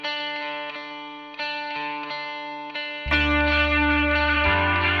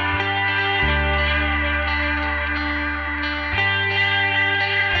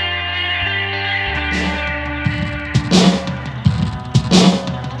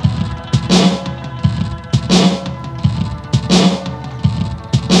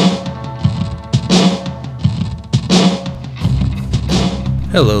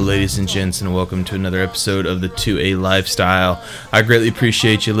Hello, ladies and gents, and welcome to another episode of the 2A Lifestyle. I greatly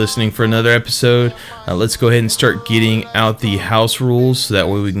appreciate you listening for another episode. Let's go ahead and start getting out the house rules so that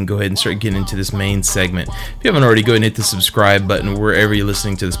way we can go ahead and start getting into this main segment. If you haven't already, go ahead and hit the subscribe button wherever you're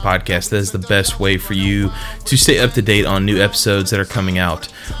listening to this podcast. That is the best way for you to stay up to date on new episodes that are coming out.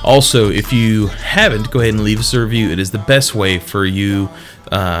 Also, if you haven't, go ahead and leave us a review. It is the best way for you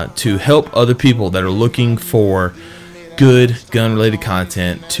to help other people that are looking for good gun-related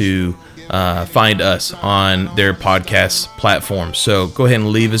content to find us on their podcast platform. So go ahead and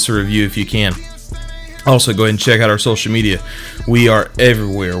leave us a review if you can. Also, go ahead and check out our social media. We are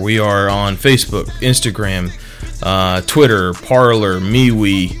everywhere. We are on Facebook, Instagram, Twitter, Parler,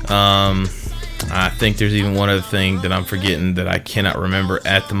 MeWe. I think there's even one other thing that I'm forgetting that I cannot remember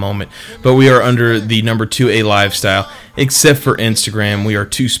at the moment. But we are under the number 2A Lifestyle, except for Instagram. We are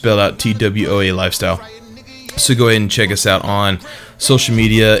 2 spelled out TWOA Lifestyle. So go ahead and check us out on social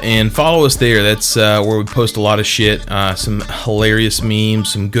media and follow us there. That's where we post a lot of shit, some hilarious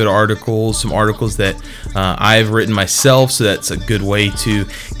memes, some good articles, some articles that I've written myself. So that's a good way to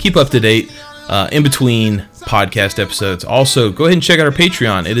keep up to date in between podcast episodes. Also, go ahead and check out our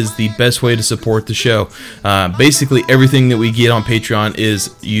Patreon. It is the best way to support the show. Basically, everything that we get on Patreon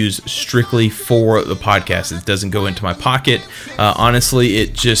is used strictly for the podcast. It doesn't go into my pocket. Honestly,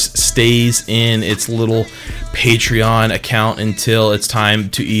 it just stays in its little Patreon account until it's time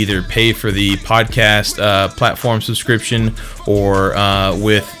to either pay for the podcast platform subscription or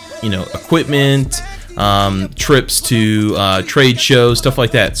with equipment, trips to trade shows, stuff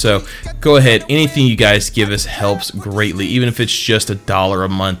like that. So go ahead, anything you guys give us helps greatly, even if it's just $1 a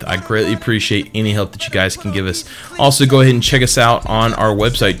month. I greatly appreciate any help that you guys can give us. Also, go ahead and check us out on our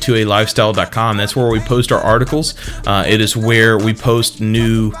website, 2alifestyle.com. That's where we post our articles. It is where we post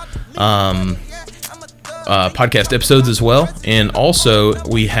new podcast episodes as well, and also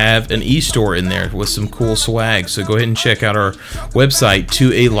we have an e-store in there with some cool swag. So go ahead and check out our website,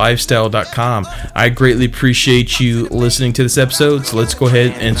 2alifestyle.com. I greatly appreciate you listening to this episode. So let's go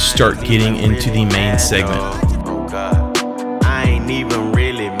ahead and start getting into the main segment. I ain't even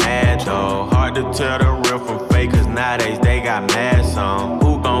really mad though. Hard to tell the real from fake, cause nowadays they got masks on.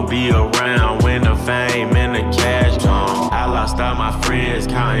 Who gon' be around when the fame and the cash gone? I lost all my friends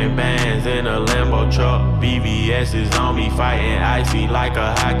counting bands in a Lambo truck. BBS is on me fighting icy like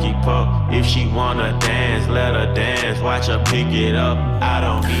a hockey puck. If she wanna dance, let her dance. Watch her pick it up. I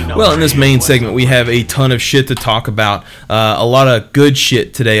don't need no. Well, in this main segment, we have a ton of shit to talk about. A lot of good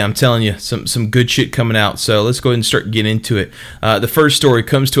shit today. I'm telling you, some good shit coming out. So let's go ahead and start getting into it. The first story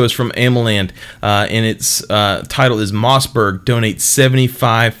comes to us from AmmoLand, and its title is Mossberg donates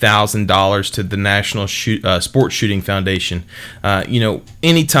 $75,000 to the National Sports Shooting Foundation.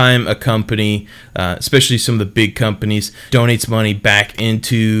 Anytime a company, especially some of the big companies, donates money back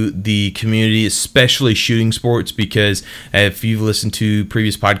into the community, especially shooting sports, because if you've listened to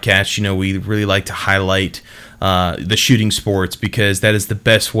previous podcasts, we really like to highlight the shooting sports, because that is the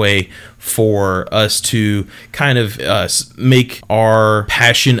best way for us to kind of make our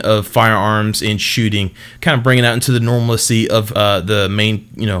passion of firearms and shooting, kind of bring it out into the normalcy of the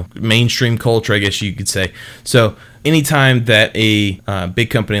mainstream culture, I guess you could say. So anytime that a big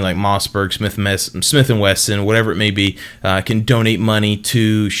company like Mossberg, Smith & Wesson, whatever it may be, can donate money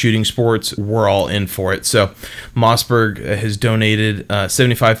to shooting sports, we're all in for it. So Mossberg has donated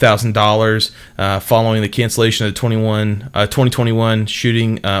 $75,000 following the cancellation of the 2021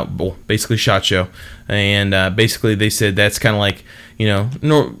 shooting, basically SHOT Show. And basically they said that's kind of like,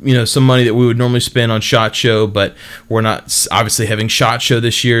 some money that we would normally spend on SHOT Show, but we're not obviously having SHOT Show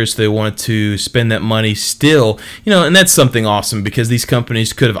this year, so they wanted to spend that money still, and that's something awesome, because these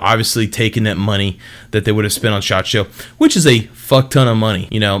companies could have obviously taken that money that they would have spent on SHOT Show, which is a fuck ton of money.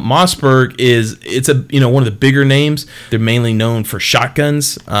 Mossberg it's one of the bigger names. They're mainly known for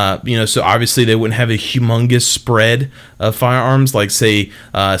shotguns, so obviously they wouldn't have a humongous spread of firearms like, say,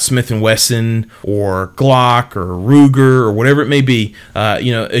 Smith & Wesson or Glock or Ruger or whatever it may be.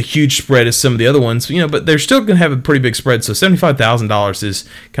 A huge spread as some of the other ones, but they're still going to have a pretty big spread. So $75,000 is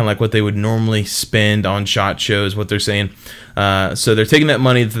kind of like what they would normally spend on SHOT Shows, what they're saying. So they're taking that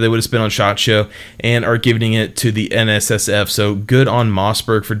money that they would have spent on SHOT Show and are giving it to the NSSF. So good on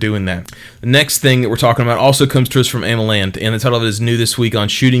Mossberg for doing that. The next thing that we're talking about also comes to us from AmmoLand, and the title of it is new this week on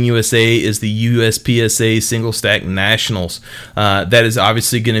Shooting USA is the USPSA Single Stack Nationals. That is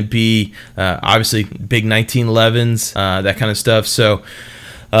obviously going to be big 1911s, that kind of stuff. So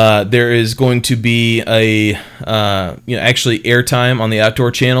There is going to be a actually airtime on the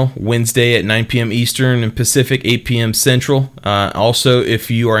Outdoor Channel Wednesday at 9 p.m. Eastern and Pacific, 8 p.m. Central. Also, if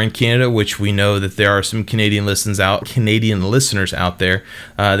you are in Canada, which we know that there are some Canadian listeners out there,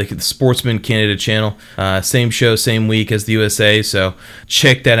 the Sportsman Canada channel, same show, same week as the USA. So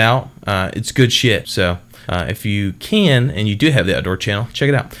check that out. It's good shit. So. If you can, and you do have the Outdoor Channel, check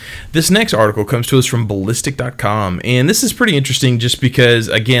it out. This next article comes to us from ballistic.com, and this is pretty interesting just because,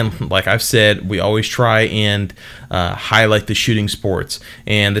 again, like I've said, we always try and highlight the shooting sports.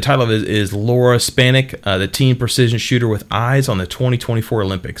 And the title of it is Laura Spanik, the teen precision shooter with eyes on the 2024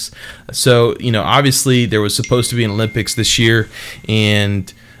 Olympics. So, obviously there was supposed to be an Olympics this year,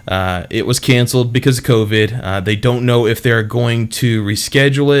 and it was canceled because of COVID. They don't know if they're going to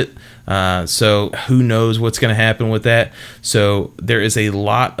reschedule it. So who knows what's going to happen with that. So there is a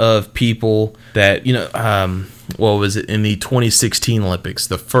lot of people that, what was it, in the 2016 Olympics,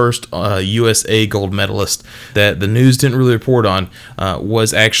 the first USA gold medalist that the news didn't really report on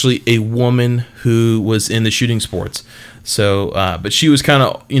was actually a woman who was in the shooting sports. So, but she was kind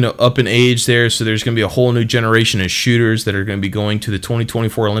of, up in age there. So there's going to be a whole new generation of shooters that are going to be going to the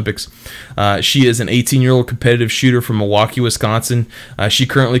 2024 Olympics. She is an 18-year-old competitive shooter from Milwaukee, Wisconsin. She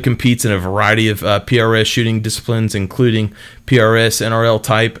currently competes in a variety of PRS shooting disciplines, including PRS, NRL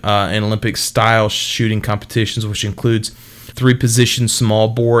type, and Olympic style shooting competitions, which includes 3-position small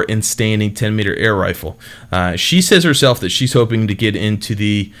bore and standing 10-meter air rifle. She says herself that she's hoping to get into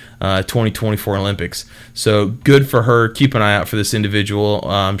the 2024 Olympics. So good for her. Keep an eye out for this individual.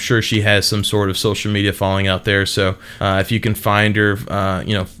 I'm sure she has some sort of social media following out there. So if you can find her,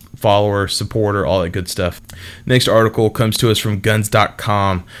 follow her, support her, all that good stuff. Next article comes to us from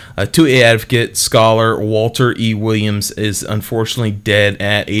guns.com. 2A advocate scholar Walter E. Williams is unfortunately dead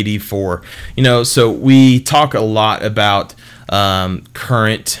at 84. So we talk a lot about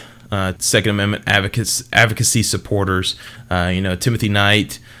current Second Amendment advocacy supporters, Timothy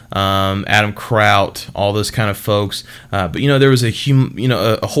Knight, Adam Kraut, all those kind of folks. But there was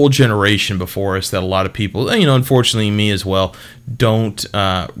a whole generation before us that a lot of people, unfortunately me as well, don't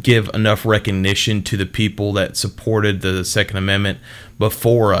give enough recognition to the people that supported the Second Amendment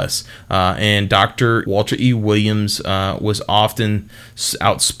before us. And Dr. Walter E. Williams was often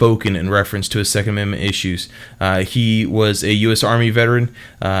outspoken in reference to his Second Amendment issues. He was a U.S. Army veteran,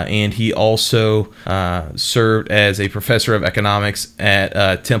 and he also served as a professor of economics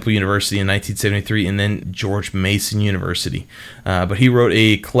at Temple University in 1973 and then George Mason University. But he wrote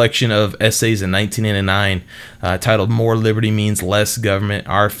a collection of essays in 1999 titled More Liberty Means Less Government.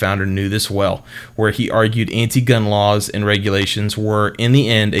 Our founder knew this well, where he argued anti-gun laws and regulations were, in the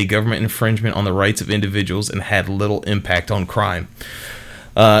end, a government infringement on the rights of individuals and had little impact on crime.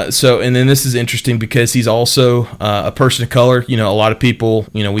 And then this is interesting because he's also a person of color. A lot of people,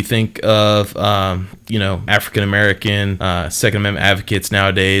 we think of, African American Second Amendment advocates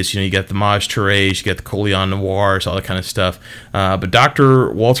nowadays. You got the Maj Tourés, you got the Colion Noirs, all that kind of stuff. But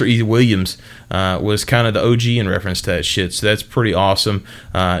Dr. Walter E. Williams was kind of the OG in reference to that shit. So that's pretty awesome.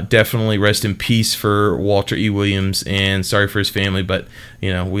 Definitely rest in peace for Walter E. Williams, and sorry for his family. But,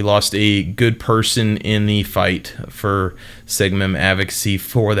 we lost a good person in the fight for Second Amendment advocacy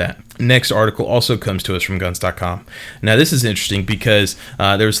for that. Next article also comes to us from guns.com. Now, this is interesting because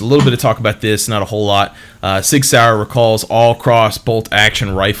there's a little bit of talk about this, not a whole lot. Sig Sauer recalls all cross-bolt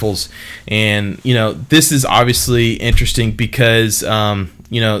action rifles. And, this is obviously interesting because,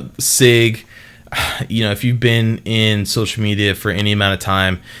 Sig, if you've been in social media for any amount of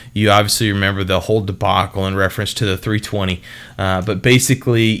time, you obviously remember the whole debacle in reference to the 320. But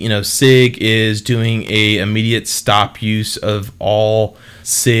basically, Sig is doing a immediate stop use of all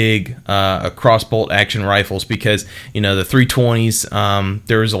Sig cross-bolt action rifles because, the 320s,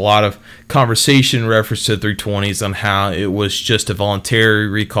 there was a lot of conversation in reference to the 320s on how it was just a voluntary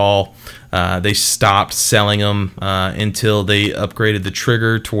recall. They stopped selling them until they upgraded the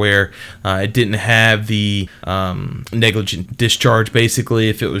trigger to where it didn't have the negligent discharge, basically,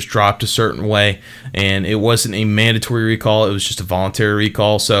 if it was dropped a certain way. And it wasn't a mandatory recall. It was just a voluntary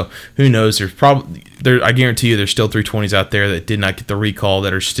recall. So who knows? I guarantee you there's still 320s out there that did not get the recall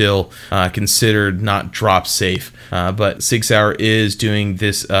that are still considered not drop safe. But Sig Sauer is doing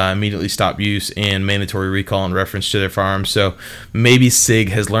this immediately stop use and mandatory recall in reference to their firearms. So maybe Sig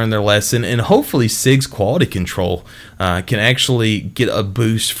has learned their lesson, and hopefully Sig's quality control can actually get a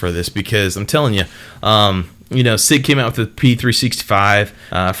boost for this, because I'm telling you, Sig came out with the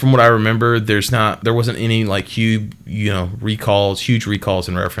P365. From what I remember, there wasn't any huge recalls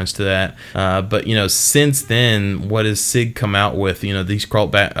in reference to that. But since then, what has Sig come out with? These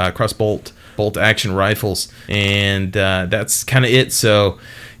cross-bolt bolt-action rifles, and that's kind of it. So,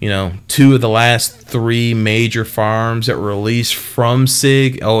 2 of the last 3 major firearms that were released from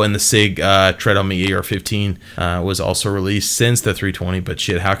SIG. Oh, and the SIG Tread on Me AR-15 was also released since the 320. But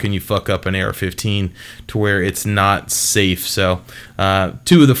shit, how can you fuck up an AR-15 to where it's not safe? So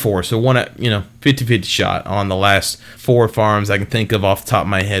 2 of the 4. So one at 50-50 shot on the last 4 firearms I can think of off the top of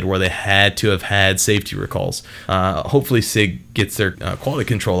my head where they had to have had safety recalls. Hopefully SIG gets their quality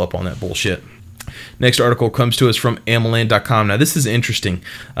control up on that bullshit. Next article comes to us from AMMOland.com. Now, this is interesting.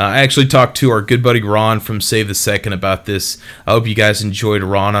 I actually talked to our good buddy Ron from Save the Second about this. I hope you guys enjoyed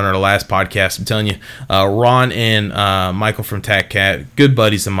Ron on our last podcast. I'm telling you, Ron and Michael from TacCat, good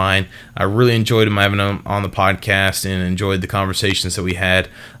buddies of mine. I really enjoyed them having them on the podcast and enjoyed the conversations that we had.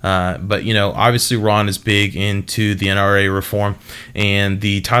 But, obviously Ron is big into the NRA reform. And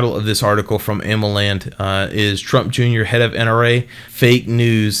the title of this article from AMMOland is Trump Jr. Head of NRA. Fake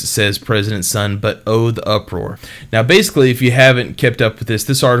news, says President's son, but oh, the uproar. Now, basically, if you haven't kept up with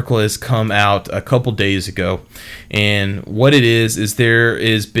this article has come out a couple days ago. And what it is there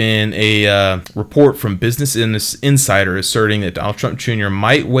has been a report from Business Insider asserting that Donald Trump Jr.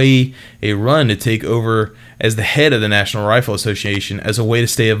 might weigh a run to take over as the head of the National Rifle Association as a way to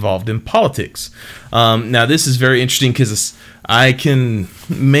stay involved in politics. Now, this is very interesting because I can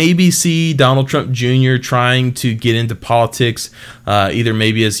maybe see Donald Trump Jr. trying to get into politics, either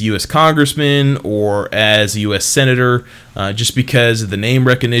maybe as a U.S. congressman or as a U.S. senator, just because of the name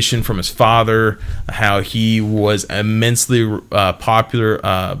recognition from his father, how he was immensely popular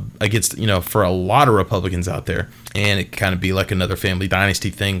against, for a lot of Republicans out there. And it kind of be like another family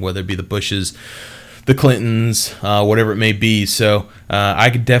dynasty thing, whether it be the Bushes, the Clintons, whatever it may be. So I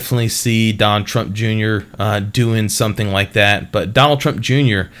could definitely see Donald Trump Jr. Doing something like that. But Donald Trump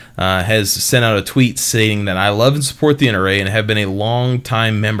Jr. Has sent out a tweet stating that I love and support the NRA and have been a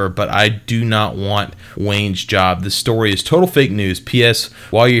long-time member, but I do not want Wayne's job. This story is total fake news. P.S.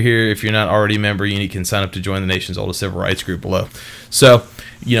 While you're here, if you're not already a member, you can sign up to join the nation's oldest civil rights group below. So,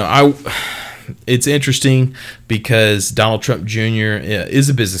 it's interesting because Donald Trump Jr. is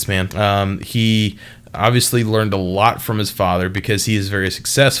a businessman. He obviously learned a lot from his father because he is very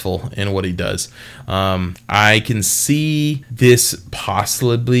successful in what he does. I can see this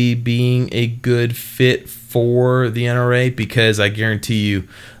possibly being a good fit for the NRA because I guarantee you,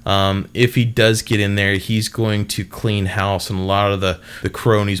 if he does get in there, he's going to clean house on a lot of the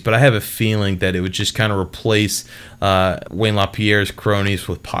cronies. But I have a feeling that it would just kind of replace Wayne LaPierre's cronies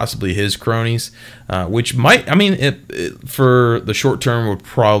with possibly his cronies, which might, for the short term, would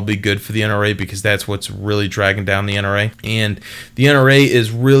probably be good for the NRA because that's what's really dragging down the NRA. And the NRA is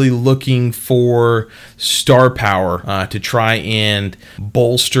really looking for star power to try and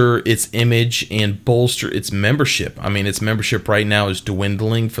bolster its image and bolster its membership. Its membership right now is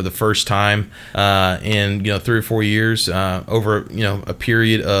dwindling for the first time in 3 or 4 years, over a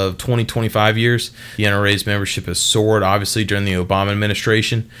period of 20-25 years. The NRA's membership has soared, obviously, during the Obama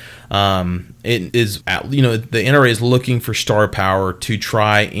administration. It is, the NRA is looking for star power to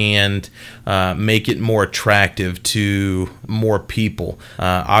try and make it more attractive to more people.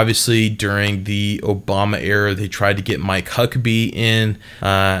 Obviously, during the Obama era, they tried to get Mike Huckabee in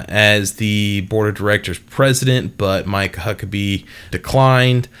as the board of directors president, but Mike Huckabee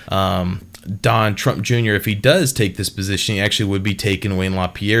declined. Don Trump Jr., if he does take this position, he actually would be taking Wayne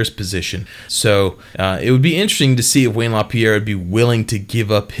LaPierre's position. So it would be interesting to see if Wayne LaPierre would be willing to give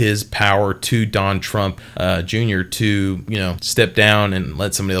up his power to Don Trump Jr. to, step down and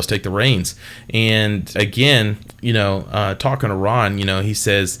let somebody else take the reins. And again, talking to Ron, he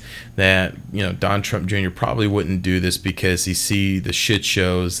says that, Don Trump Jr. probably wouldn't do this because he see the shit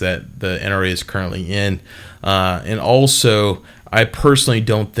shows that the NRA is currently in. And also, I personally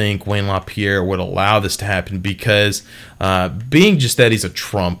don't think Wayne LaPierre would allow this to happen because being just that he's a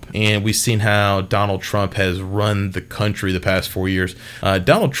Trump, and we've seen how Donald Trump has run the country the past 4 years.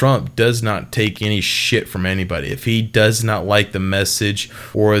 Donald Trump does not take any shit from anybody. If he does not like the message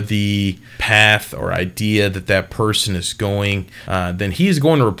or the path or idea that person is going, then he is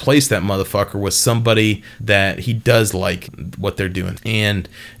going to replace that motherfucker with somebody that he does like what they're doing. And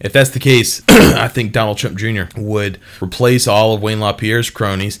if that's the case, I think Donald Trump Jr. would replace all of Wayne LaPierre's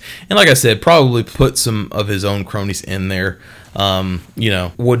cronies, and like I said, probably put some of his own cronies in there.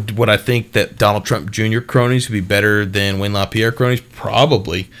 Would I think that Donald Trump Jr. cronies would be better than Wayne LaPierre cronies?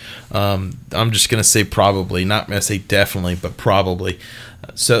 Probably. I'm just gonna say probably, not gonna say definitely, but probably.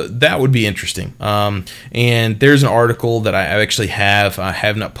 So that would be interesting. And there's an article that I actually have. I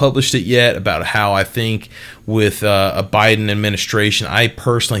have not published it yet about how I think with a Biden administration. I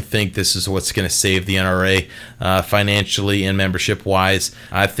personally think this is what's going to save the NRA financially and membership-wise.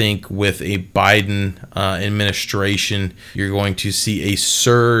 I think with a Biden administration, you're going to see a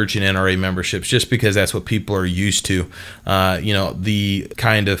surge in NRA memberships just because that's what people are used to. The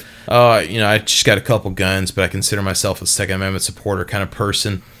kind of, I just got a couple guns, but I consider myself a Second Amendment supporter kind of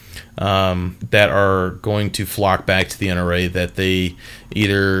person. That are going to flock back to the NRA, that they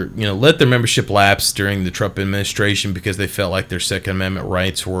either let their membership lapse during the Trump administration because they felt like their Second Amendment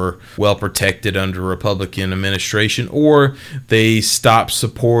rights were well protected under a Republican administration, or they stopped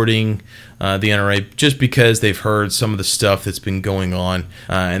supporting the NRA just because they've heard some of the stuff that's been going on,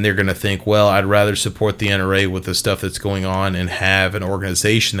 and they're going to think, well, I'd rather support the NRA with the stuff that's going on and have an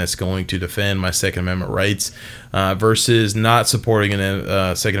organization that's going to defend my Second Amendment rights versus not supporting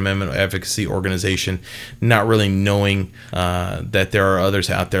a Second Amendment advocacy organization, not really knowing that there are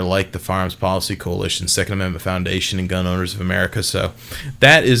others out there like the Firearms Policy Coalition, Second Amendment Foundation, and Gun Owners of America. So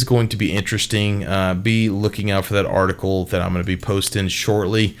that is going to be interesting. Be looking out for that article that I'm going to be posting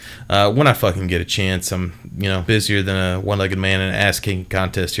shortly when I fucking get a chance. I'm busier than a one-legged man in an ass-kicking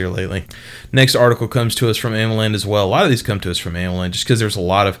contest here lately. Next article comes to us from AmmoLand as well. A lot of these come to us from AmmoLand just because there's a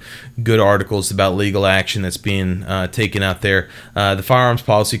lot of good articles about legal action that's being taken out there. The Firearms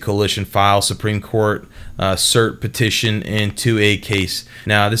Policy Coalition files Supreme Court cert petition into a case.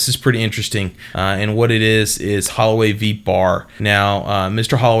 Now, this is pretty interesting, and what it is Holloway v. Barr. Now,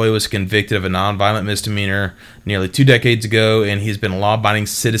 Mr. Holloway was convicted of a nonviolent misdemeanor nearly 2 decades ago, and he's been a law-abiding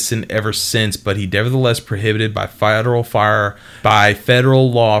citizen ever since, but he nevertheless prohibited by federal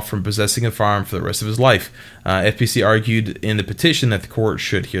law from possessing a firearm for the rest of his life. FPC argued in the petition that the court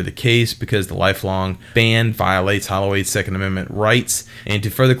should hear the case because the lifelong ban violates Holloway's Second Amendment rights, and to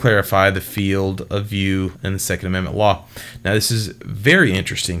further clarify the field of view in the Second Amendment law. Now, this is very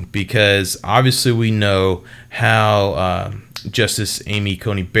interesting because obviously we know how Justice Amy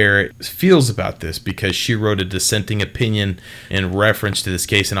Coney Barrett feels about this because she wrote a dissenting opinion in reference to this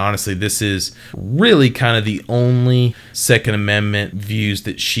case, and honestly this is really kind of the only Second Amendment views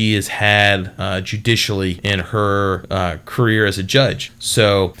that she has had judicially in her career as a judge.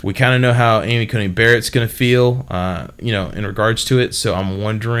 So we kind of know how Amy Coney Barrett's going to feel in regards to it. So I'm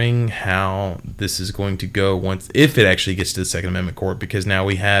wondering how this is going to go if it actually gets to the Second Amendment court, because now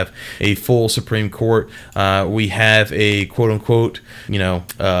we have a full Supreme Court. We have a quote-unquote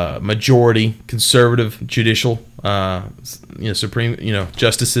majority conservative judicial Supreme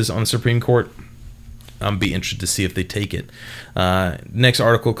justices on the Supreme Court. I'm be interested to see if they take it. Next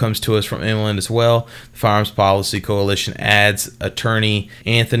article comes to us from AmmoLand as well. The Firearms Policy Coalition adds attorney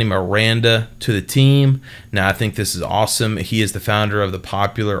Anthony Miranda to the team. Now, I think this is awesome. He is the founder of the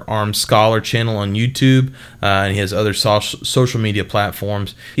popular Armed Scholar channel on YouTube, and he has other social media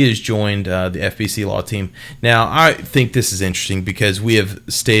platforms. He has joined the FPC law team. Now, I think this is interesting because we have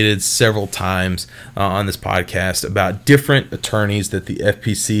stated several times on this podcast about different attorneys that the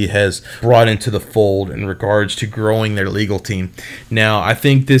FPC has brought into the fold in regards to growing their legal team. Now, I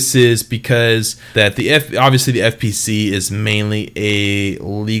think this is because that obviously the FPC is mainly a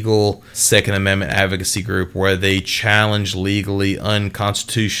legal Second Amendment advocacy group where they challenge legally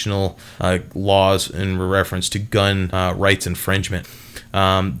unconstitutional laws in reference to gun rights infringement.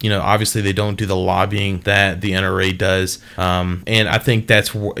 Obviously they don't do the lobbying that the NRA does, and I think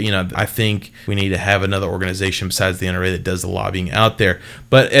I think we need to have another organization besides the NRA that does the lobbying out there.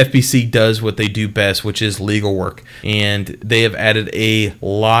 But FPC does what they do best, which is legal work, and they have added a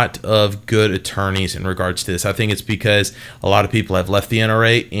lot of good attorneys in regards to this. I think it's because a lot of people have left the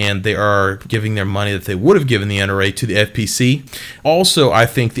NRA and they are giving their money that they would have given the NRA to the FPC. Also, I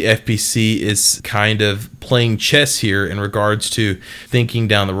think the FPC is kind of playing chess here in regards to thinking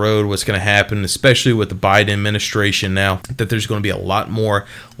down the road what's going to happen, especially with the Biden administration now, that there's going to be a lot more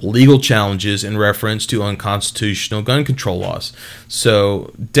legal challenges in reference to unconstitutional gun control laws.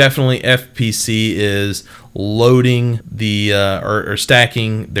 So definitely FPC is loading or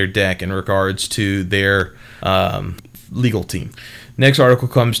stacking their deck in regards to their legal team. Next article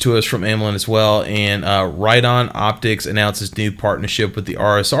comes to us from AmmoLand as well, and Right-On Optics announces new partnership with the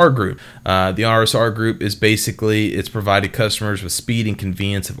RSR Group. The RSR Group is basically, it's provided customers with speed and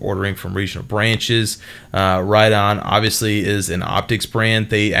convenience of ordering from regional branches. Right-On obviously is an optics brand.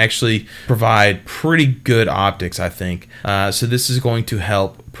 They actually provide pretty good optics, I think. So this is going to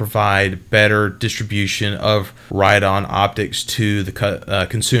help provide better distribution of Right-On optics to the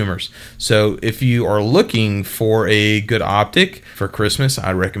consumers. So if you are looking for a good optic for Christmas,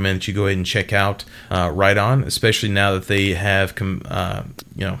 I'd recommend that you go ahead and check out Right-On, especially now that they have kind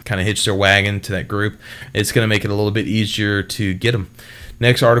of hitched their wagon to that group. It's going to make it a little bit easier to get them.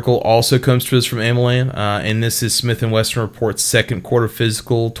 Next article also comes to us from AMLAN, and this is Smith & Wesson reports second quarter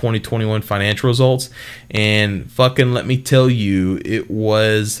fiscal 2021 financial results. And fucking let me tell you, it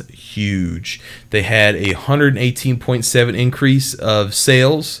was huge. They had a 118.7 increase of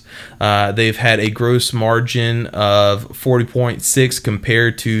sales. They've had a gross margin of 40.6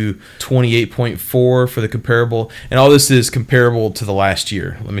 compared to 28.4 for the comparable. And all this is comparable to the last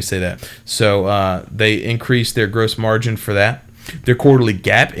year. Let me say that. So they increased their gross margin for that. Their quarterly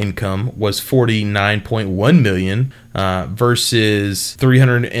GAAP income was $49.1 million versus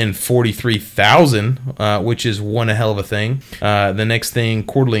 $343,000, which is one hell of a thing. The next thing,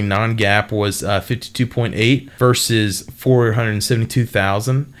 quarterly non-GAAP was 52.8 versus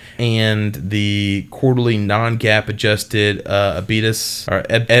 472,000, and the quarterly non-GAAP adjusted EBITDA or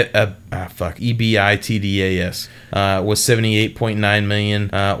EBITDAS was 78.9 million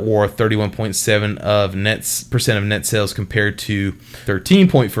or 31.7% of net sales compared to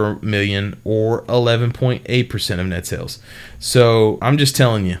 13.4 million or 11.8% of net sales. So I'm just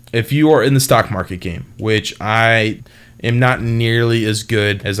telling you, if you are in the stock market game, which I am not nearly as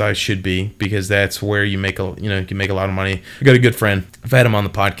good as I should be, because that's where you make you can make a lot of money. I got a good friend. I've had him on the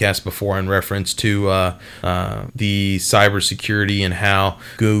podcast before in reference to the cybersecurity and how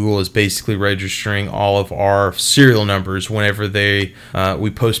Google is basically registering all of our serial numbers whenever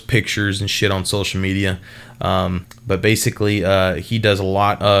we post pictures and shit on social media. But basically, he does a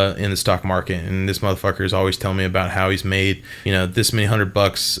lot in the stock market, and this motherfucker is always telling me about how he's made, this many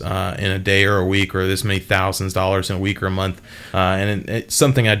 $100 in a day or a week, or this many thousands of dollars in a week or a month. And it's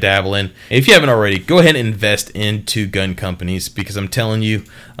something I dabble in. If you haven't already, go ahead and invest into gun companies, because I'm telling you,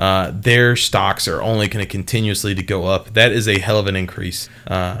 their stocks are only going to continuously to go up. That is a hell of an increase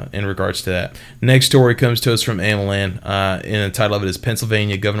in regards to that. Next story comes to us from AMLAN, and the title of it is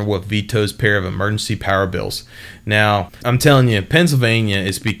Pennsylvania Governor Wolf vetoes pair of emergency power bills. Now, I'm telling you, Pennsylvania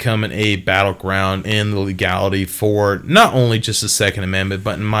is becoming a battleground in the legality for not only just the Second Amendment,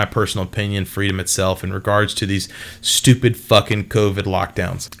 but in my personal opinion, freedom itself in regards to these stupid fucking COVID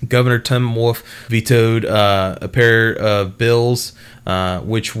lockdowns. Governor Tim Wolf vetoed a pair of bills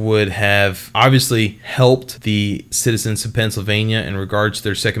which would have obviously helped the citizens of Pennsylvania in regards to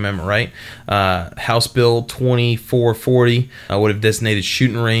their Second Amendment right. House Bill 2440 would have designated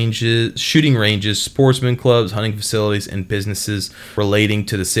shooting ranges, sportsman clubs, hunting facilities, and businesses relating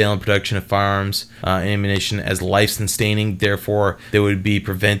to the sale and production of firearms and ammunition as life-sustaining. Therefore, they would be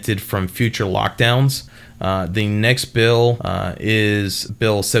prevented from future lockdowns. The next bill is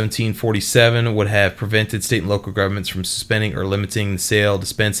Bill 1747, would have prevented state and local governments from suspending or limiting the sale,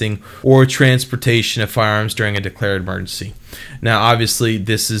 dispensing, or transportation of firearms during a declared emergency. Now, obviously,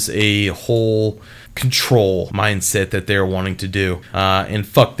 this is a whole control mindset that they're wanting to do, and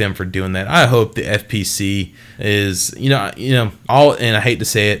fuck them for doing that. I hope the FPC is, and I hate to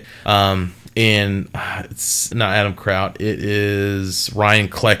say it, and it's not Adam Kraut, it is Ryan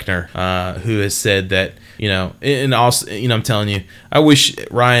Kleckner, who has said that, and also, I'm telling you, I wish,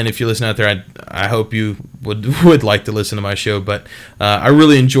 Ryan, if you listen out there, I hope you would like to listen to my show, but I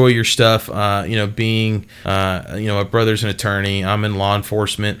really enjoy your stuff. Being, my brother's an attorney, I'm in law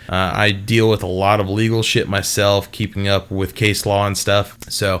enforcement. I deal with a lot of legal shit myself, keeping up with case law and stuff.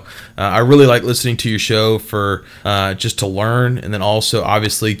 So I really like listening to your show for just to learn, and then also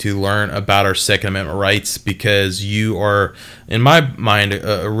obviously to learn about our Second Amendment rights, because you are, in my mind,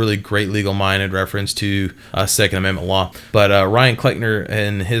 a really great legal mind in reference to Second Amendment law. But Ryan Kleckner,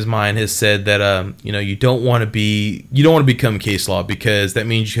 in his mind, has said that you don't want to become case law, because that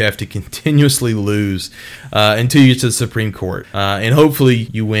means you have to continuously lose until you get to the Supreme Court, and hopefully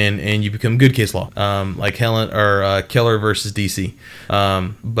you win and you become good case law, like Keller versus DC.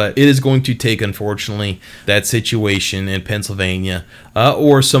 But it is going to take, unfortunately, that situation in Pennsylvania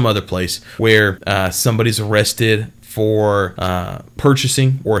or some other place where somebody's arrested for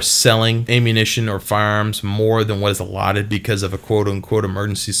purchasing or selling ammunition or firearms more than what is allotted because of a quote-unquote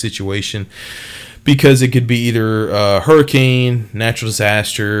emergency situation, because it could be either a hurricane, natural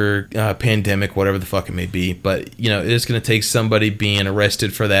disaster, pandemic, whatever the fuck it may be. But, it's going to take somebody being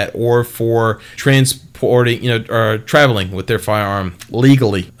arrested for that, or for transporting, or traveling with their firearm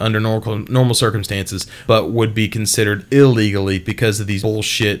legally under normal circumstances, but would be considered illegally because of these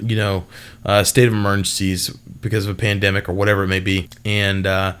bullshit, state of emergencies because of a pandemic or whatever it may be. And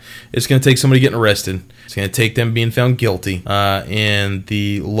it's going to take somebody getting arrested. It's going to take them being found guilty in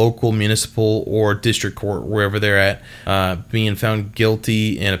the local, municipal, or district court, wherever they're at, being found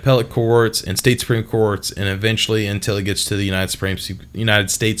guilty in appellate courts and state Supreme Courts, and eventually until it gets to the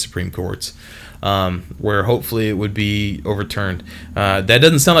United States Supreme Courts, where hopefully it would be overturned. That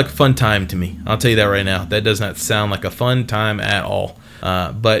doesn't sound like a fun time to me. I'll tell you that right now. That does not sound like a fun time at all.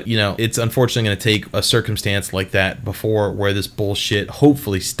 But, it's unfortunately going to take a circumstance like that before where this bullshit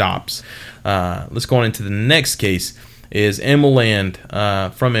hopefully stops. Let's go on into the next case. Is Emerald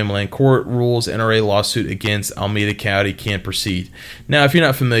from Emerald. Court rules NRA lawsuit against Alameda County can't proceed. Now, if you're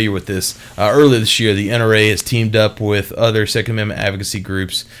not familiar with this, earlier this year, the NRA has teamed up with other Second Amendment advocacy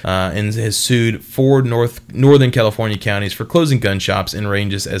groups and has sued 4 Northern California counties for closing gun shops and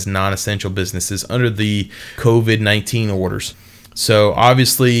ranges as non-essential businesses under the COVID-19 orders. So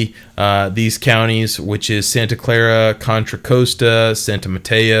obviously, these counties, which is Santa Clara, Contra Costa, Santa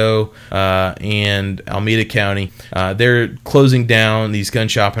Mateo, and Alameda County, they're closing down these gun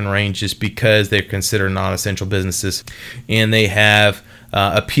shop and ranges because they're considered non-essential businesses, and they have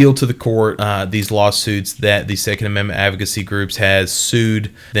appealed to the court these lawsuits that the Second Amendment advocacy groups has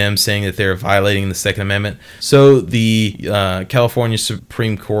sued them, saying that they're violating the Second Amendment. So the California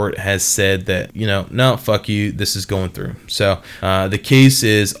Supreme Court has said that, no, fuck you, this is going through. So the case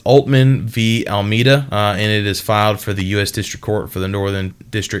is Altman v. Alameda, and it is filed for the U.S. District Court for the Northern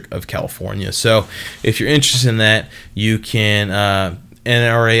District of California. So if you're interested in that, you can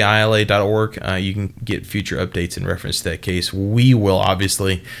NRAILA.org. You can get future updates in reference to that case. We will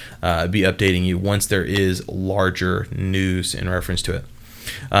obviously be updating you once there is larger news in reference to it.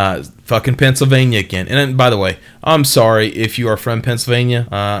 Fucking Pennsylvania again. And by the way, I'm sorry if you are from Pennsylvania.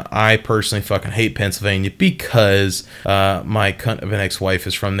 I personally fucking hate Pennsylvania because my cunt of an ex-wife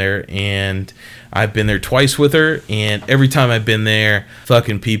is from there, and I've been there twice with her, and every time I've been there,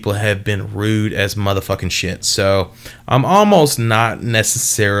 fucking people have been rude as motherfucking shit. So I'm almost not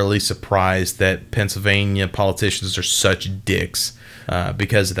necessarily surprised that Pennsylvania politicians are such dicks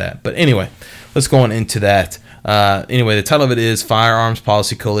because of that. But anyway, let's go on into that. Anyway, the title of it is Firearms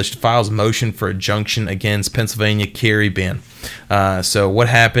Policy Coalition files motion for injunction against Pennsylvania carry ban. So what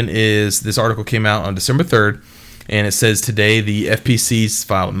happened is this article came out on December 3rd. And it says today the FPC's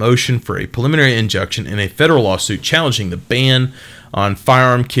filed a motion for a preliminary injunction in a federal lawsuit challenging the ban on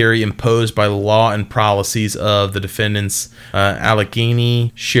firearm carry imposed by the law and policies of the defendants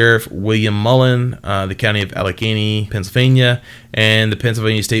Allegheny Sheriff William Mullen, the County of Allegheny, Pennsylvania, and the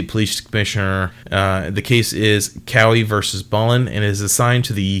Pennsylvania State Police Commissioner. The case is Cowie versus Mullen and is assigned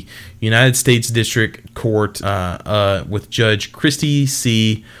to the United States District Court with Judge Christy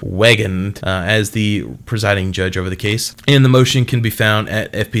C. Wegand as the presiding judge over the case. And the motion can be found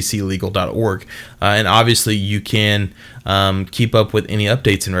at fpclegal.org. And obviously you can keep up with any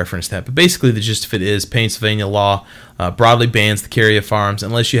updates in reference to that. But basically the gist of it is Pennsylvania law broadly bans the carry of firearms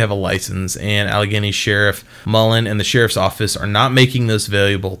unless you have a license, and Allegheny Sheriff Mullen and the Sheriff's Office are not making those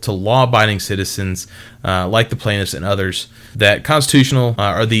available to law-abiding citizens like the plaintiffs and others. That constitutional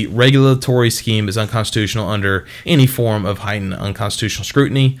or the regulatory scheme is unconstitutional under any form of heightened unconstitutional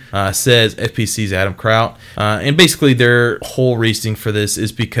scrutiny, says FPC's Adam Kraut. And basically their whole reasoning for this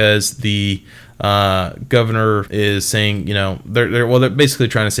is because the governor is saying, they're basically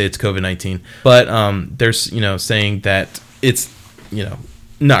trying to say it's COVID-19, but they're saying that it's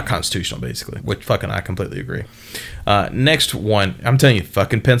not constitutional, basically, which fucking I completely agree. Next one, I'm telling you,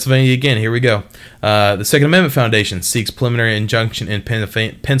 fucking Pennsylvania again. Here we go. The Second Amendment Foundation seeks preliminary injunction in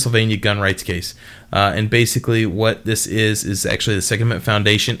Pennsylvania gun rights case. And basically what this is actually the Second Amendment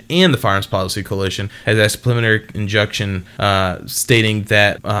Foundation and the Firearms Policy Coalition has asked a preliminary injunction stating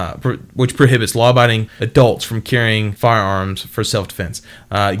that which prohibits law-abiding adults from carrying firearms for self-defense.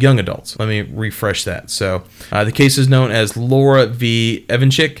 Young adults. Let me refresh that. So the case is known as Laura v.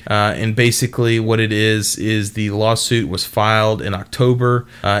 Evanchik, and basically what it is the lawsuit was filed in October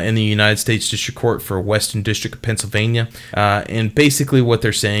in the United States District Court for Western District of Pennsylvania. And basically what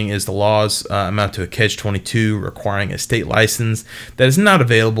they're saying is the laws amount to a catch-22 requiring a state license that is not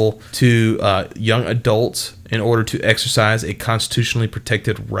available to young adults in order to exercise a constitutionally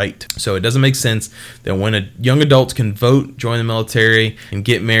protected right. So it doesn't make sense that when young adults can vote, join the military, and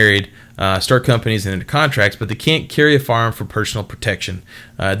get married, start companies and into contracts, but they can't carry a firearm for personal protection.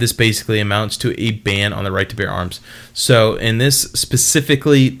 This basically amounts to a ban on the right to bear arms. So, and this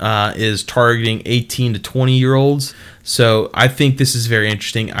specifically is targeting 18 to 20-year-olds. So I think this is very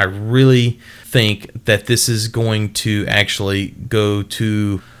interesting. I really think that this is going to actually go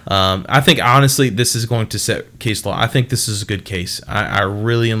to I think honestly this is going to set case law. I think this is a good case. I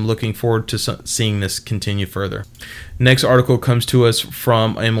really am looking forward to seeing this continue further. Next article comes to us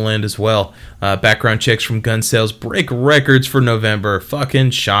from Amaland as well. Background checks from gun sales break records for November.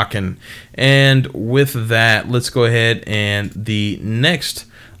 Fucking shocking. And with that, let's go ahead and the next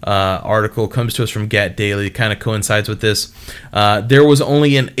article comes to us from Gat Daily. It kind of coincides with this. There was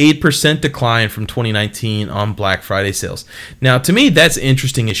only an 8% decline from 2019 on Black Friday sales. Now, to me, that's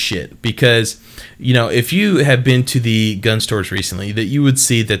interesting as shit because, you know, if you have been to the gun stores recently, that you would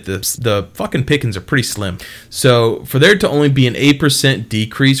see that the fucking pickings are pretty slim. So for there to only be an 8%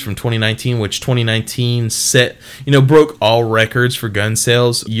 decrease from 2019, which 2019 set, you know, broke all records for gun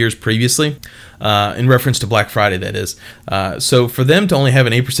sales years previously, in reference to Black Friday, that is. So for them to only have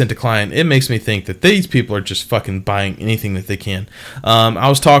an 8% decline, it makes me think that these people are just fucking buying anything that they can. I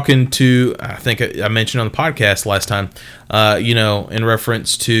was talking to, I think I mentioned on the podcast last time, you know, in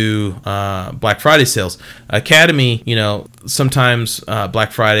reference to Black Friday sales. Academy, you know, sometimes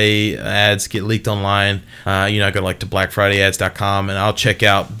Black Friday ads get leaked online. You know, I go like to blackfridayads.com and I'll check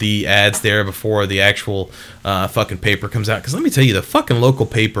out the ads there before the actual fucking paper comes out. Because let me tell you, the fucking local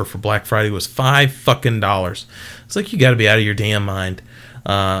paper for Black Friday was $5 fucking. It's like, you got to be out of your damn mind.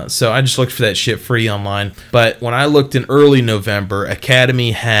 So I just looked for that shit free online. But when I looked in early November,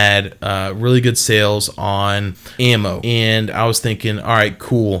 Academy had really good sales on ammo. And I was thinking, all right,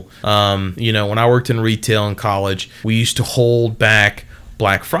 cool. You know, when I worked in retail in college, we used to hold back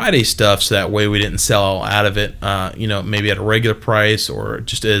Black Friday stuff so that way we didn't sell out of it, you know, maybe at a regular price or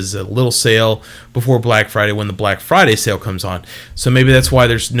just as a little sale before Black Friday when the Black Friday sale comes on. So maybe that's why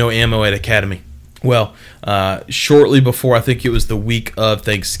there's no ammo at Academy. Well, shortly before, I think it was the week of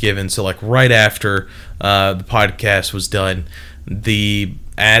Thanksgiving, so like right after the podcast was done, the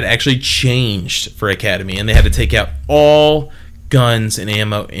ad actually changed for Academy, and they had to take out all guns and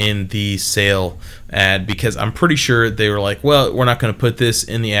ammo in the sale ad because I'm pretty sure they were like, well, we're not going to put this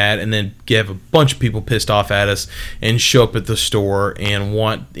in the ad and then have a bunch of people pissed off at us and show up at the store and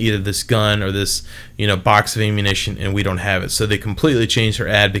want either this gun or this, you know, box of ammunition, and we don't have it. So they completely changed their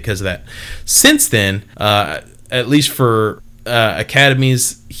ad because of that. Since then, at least for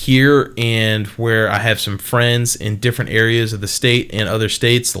academies here and where I have some friends in different areas of the state and other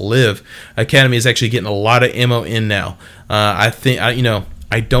states live, Academy is actually getting a lot of ammo in now. I think, you know,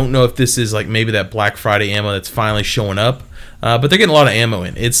 I don't know if this is like maybe that Black Friday ammo that's finally showing up, but they're getting a lot of ammo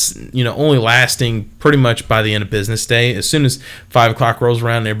in. It's, you know, only lasting pretty much by the end of business day. As soon as 5 o'clock rolls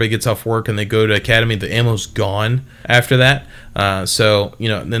around and everybody gets off work and they go to Academy, the ammo's gone after that. So, you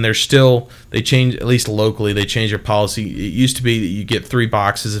know, then they change, at least locally, they change their policy. It used to be that you get 3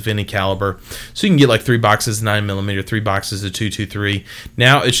 boxes of any caliber. So you can get like 3 boxes of 9mm, 3 boxes of .223.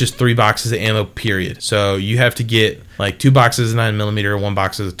 Now it's just 3 boxes of ammo, period. So you have to get like 2 boxes of 9mm or 1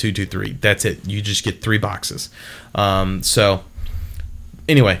 box of .223. That's it. You just get 3 boxes. So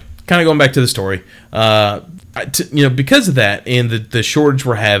anyway, kind of going back to the story, you know, because of that and the shortage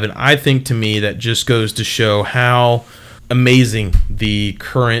we're having, I think to me that just goes to show how amazing the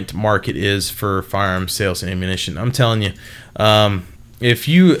current market is for firearms sales and ammunition. I'm telling you, if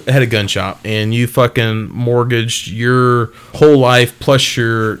you had a gun shop and you fucking mortgaged your whole life plus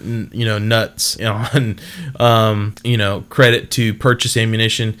your, you know, nuts on, you know, credit to purchase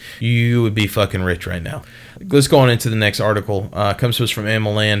ammunition, you would be fucking rich right now. Let's go on into the next article. Comes to us from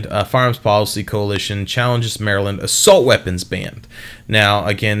AmmoLand. Firearms Policy Coalition challenges Maryland assault weapons ban. Now,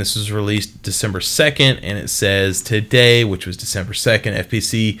 again, this was released December 2nd, and it says today, which was December 2nd,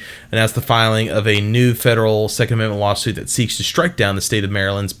 FPC announced the filing of a new federal Second Amendment lawsuit that seeks to strike down the state of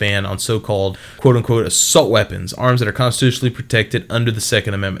Maryland's ban on so-called quote-unquote assault weapons, arms that are constitutionally protected under the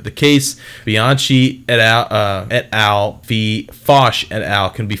Second Amendment. The case, Bianchi et al. V. Foch et al.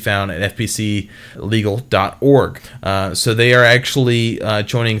 Can be found at fpclegal.org. So they are actually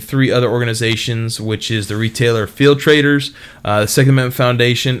joining 3 other organizations, which is the Retailer Field Traders, the Second Amendment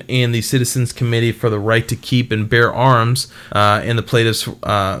Foundation, and the Citizens Committee for the Right to Keep and Bear Arms, and the plaintiffs.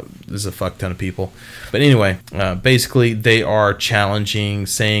 There's a fuck ton of people. But anyway, basically they are challenging,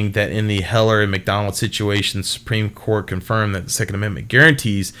 saying that in the Heller and McDonald situation, the Supreme Court confirmed that the Second Amendment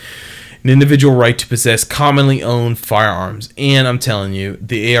guarantees an individual right to possess commonly owned firearms. And I'm telling you,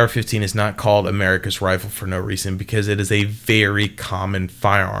 the AR-15 is not called America's rifle for no reason, because it is a very common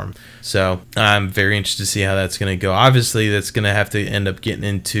firearm. So I'm very interested to see how that's going to go. Obviously, that's going to have to end up getting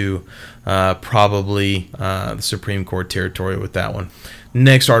into probably the Supreme Court territory with that one.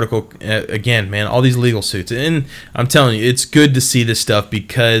 Next article, again, man, all these legal suits. And I'm telling you, it's good to see this stuff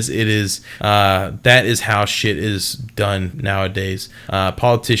because it is, that is how shit is done nowadays.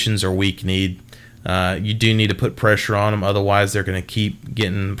 Politicians are weak-kneed. You do need to put pressure on them, otherwise they're going to keep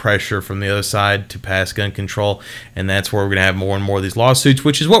getting pressure from the other side to pass gun control, and that's where we're going to have more and more of these lawsuits,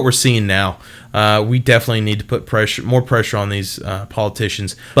 which is what we're seeing now. We definitely need to put more pressure on these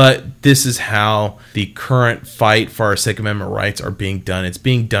politicians, but this is how the current fight for our Second Amendment rights are being done. It's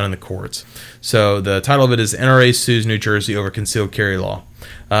being done in the courts. So the title of it is NRA Sues New Jersey Over Concealed Carry Law.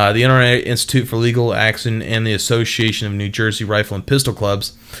 The NRA Institute for Legal Action and the Association of New Jersey Rifle and Pistol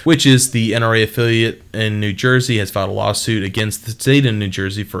Clubs, which is the NRA affiliate in New Jersey, has filed a lawsuit against the state of New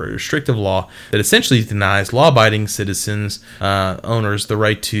Jersey for a restrictive law that essentially denies law-abiding citizens, owners, the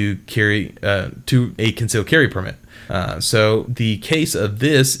right to carry to a concealed carry permit. So the case of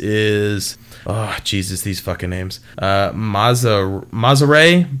this is, oh Jesus, these fucking names,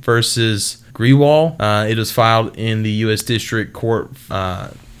 Mazaray versus Grewal. It was filed in the U.S. District Court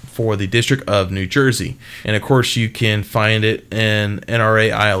for the District of New Jersey. And of course, you can find it in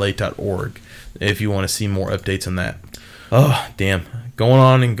nraila.org if you want to see more updates on that. Oh, damn. Going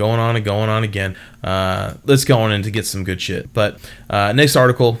on and going on and going on again. Let's go on in to get some good shit. But next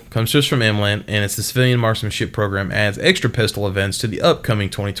article comes just from MLAN, and it's the Civilian Marksmanship Program adds extra pistol events to the upcoming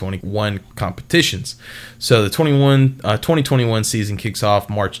 2021 competitions. So the 2021 season kicks off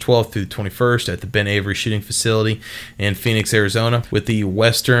March 12th through the 21st at the Ben Avery Shooting Facility in Phoenix, Arizona, with the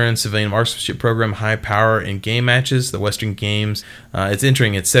Western Civilian Marksmanship Program High Power and Game Matches. The Western Games, it's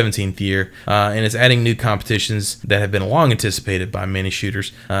entering its 17th year, and it's adding new competitions that have been long anticipated by many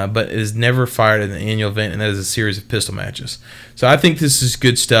shooters, but it is never fired at an annual event, and that is a series of pistol matches. So I think this is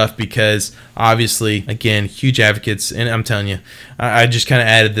good stuff because obviously, again, huge advocates, and I'm telling you, I just kind of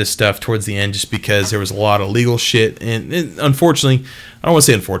added this stuff towards the end just because there was a lot of legal shit, and unfortunately, I don't want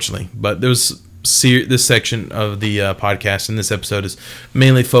to say unfortunately, but there was this section of the podcast and this episode is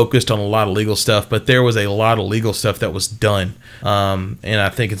mainly focused on a lot of legal stuff, but there was a lot of legal stuff that was done, and I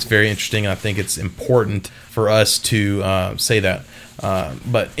think it's very interesting. I think it's important for us to say that.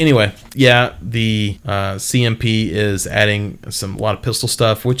 But anyway, yeah, the CMP is adding a lot of pistol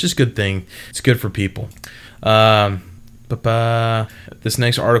stuff, which is a good thing. It's good for people. This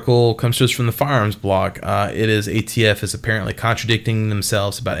next article comes to us from the Firearms blog. It is ATF is apparently contradicting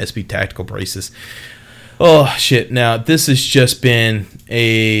themselves about SB tactical braces. Oh, shit. Now, this has just been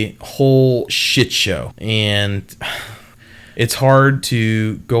a whole shit show, and it's hard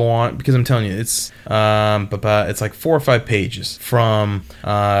to go on because I'm telling you, it's like 4 or 5 pages from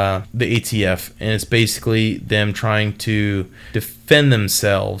the ATF, and it's basically them trying to defend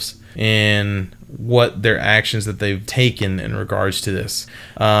themselves in what their actions that they've taken in regards to this.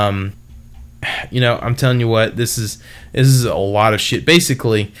 I'm telling you what, this is a lot of shit.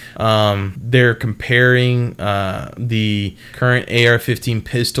 Basically, they're comparing the current AR-15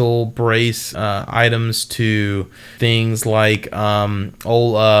 pistol brace items to things like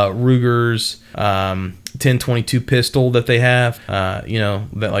old Ruger's 1022 pistol that they have,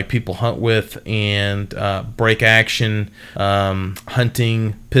 that like people hunt with, and break action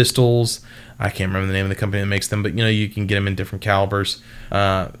hunting pistols. I can't remember the name of the company that makes them, but you can get them in different calibers,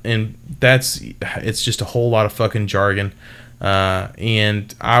 and it's just a whole lot of fucking jargon.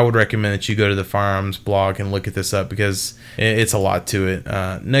 And I would recommend that you go to the Firearms blog and look at this up because it's a lot to it.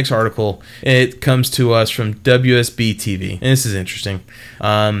 Next article, it comes to us from WSB TV, and this is interesting.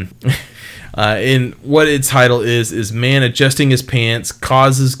 And what its title is Man Adjusting His Pants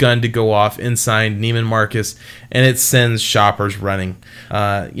Causes Gun to Go Off Inside Neiman Marcus, and it sends shoppers running.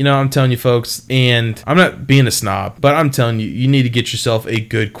 I'm telling you folks, and I'm not being a snob, but I'm telling you, you need to get yourself a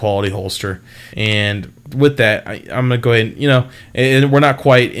good quality holster. And with that, I'm going to go ahead and we're not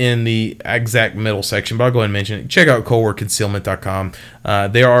quite in the exact middle section, but I'll go ahead and mention it. Check out ColdWarConcealment.com.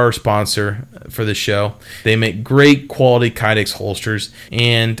 They are our sponsor for the show. They make great quality Kydex holsters,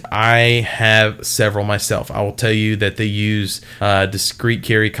 and I have several myself. I will tell you that they use discreet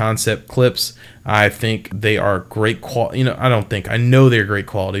carry concept clips. I think they are great quality. I know they're great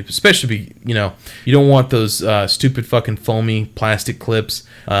quality, especially, you don't want those stupid fucking foamy plastic clips.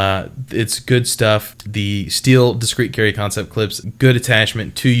 It's good stuff. The steel discreet carry concept clips, good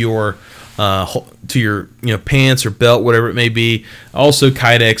attachment to your pants or belt, whatever it may be. Also,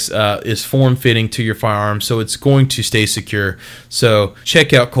 Kydex is form-fitting to your firearm, so it's going to stay secure. So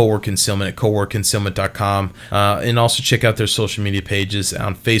check out Cold War Concealment at coldwarconcealment.com, and also check out their social media pages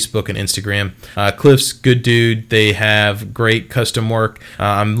on Facebook and Instagram. Cliff's good dude. They have great custom work.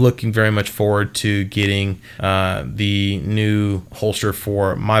 I'm looking very much forward to getting the new holster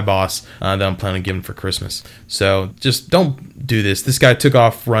for my boss that I'm planning on giving for Christmas. So just don't do this. This guy took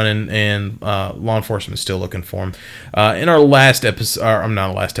off running, and law enforcement is still looking for him. In our last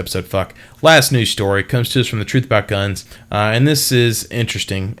news story comes to us from the Truth About Guns, and this is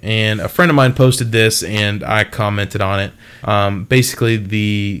interesting. And a friend of mine posted this, and I commented on it. Basically,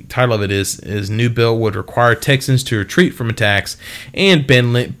 the title of it is new bill would require Texans to retreat from attacks and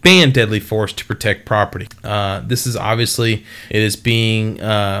ban deadly force to protect property. This is obviously, it is being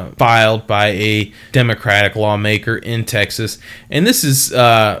filed by a Democratic lawmaker in Texas, and this is,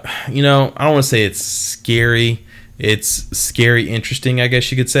 I don't want to say it's scary. it's scary interesting, I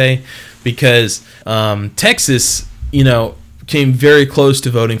guess you could say, because Texas, came very close to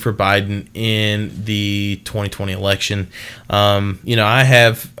voting for Biden in the 2020 election. I'm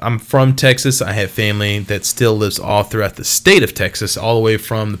from Texas. I have family that still lives all throughout the state of Texas, all the way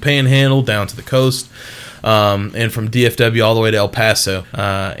from the Panhandle down to the coast. And from DFW all the way to El Paso.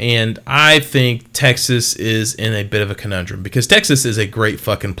 And I think Texas is in a bit of a conundrum because Texas is a great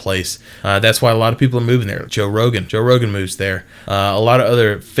fucking place. That's why a lot of people are moving there. Joe Rogan moves there. A lot of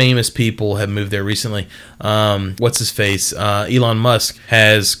other famous people have moved there recently. What's his face? Elon Musk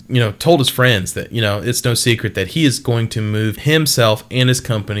has, told his friends that, it's no secret that he is going to move himself and his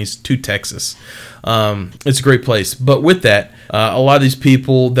companies to Texas. It's a great place. But with that, a lot of these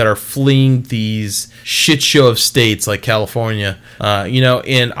people that are fleeing these shit show of states like California,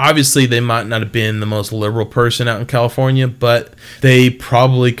 and obviously they might not have been the most liberal person out in California, but they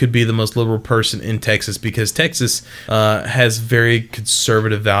probably could be the most liberal person in Texas because Texas has very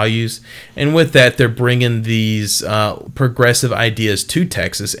conservative values. And with that, they're bringing these progressive ideas to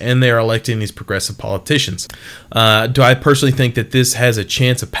Texas, and they're electing these progressive politicians. Do I personally think that this has a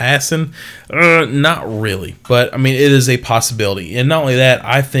chance of passing? Not really, but I mean, it is a possibility. And not only that,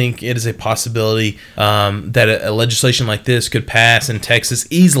 I think it is a possibility that a legislation like this could pass in Texas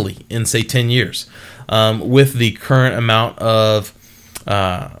easily in, say, 10 years. With the current amount of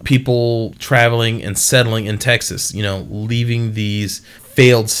people traveling and settling in Texas, leaving these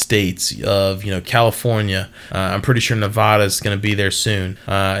failed states of, California. I'm pretty sure Nevada is going to be there soon,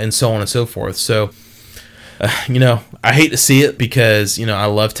 and so on and so forth. So, I hate to see it because, I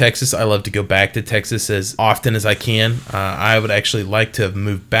love Texas. I love to go back to Texas as often as I can. I would actually like to have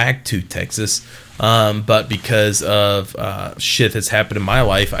moved back to Texas, but because of shit that's happened in my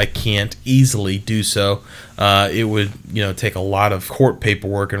life, I can't easily do so. It would, take a lot of court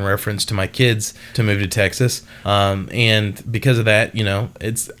paperwork in reference to my kids to move to Texas. And because of that,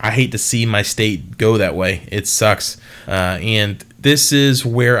 I hate to see my state go that way. It sucks. And this is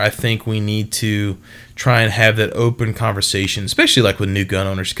where I think we need to try and have that open conversation, especially like with new gun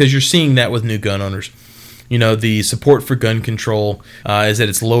owners, because you're seeing that with new gun owners. The support for gun control is at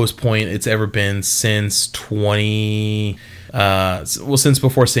its lowest point it's ever been since since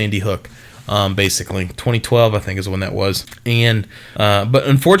before Sandy Hook. Basically 2012 I think is when that was. And but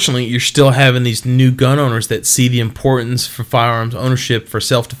unfortunately you're still having these new gun owners that see the importance for firearms ownership, for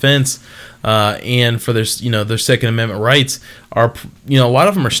self-defense, and for their their Second Amendment rights. Are a lot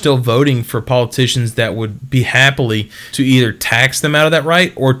of them are still voting for politicians that would be happily to either tax them out of that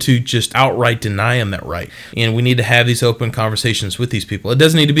right or to just outright deny them that right. And we need to have these open conversations with these people. It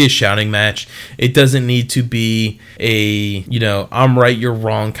doesn't need to be a shouting match. It doesn't need to be a I'm right, you're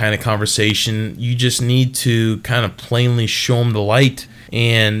wrong kind of conversation. You just need to kind of plainly show them the light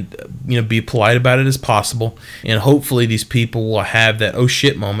and be polite about it as possible, and hopefully these people will have that oh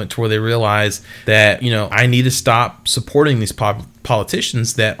shit moment to where they realize that I need to stop supporting these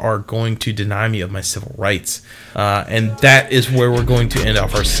politicians that are going to deny me of my civil rights, and that is where we're going to end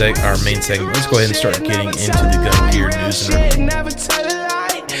off our main segment. Let's go ahead and start getting into the gun gear news and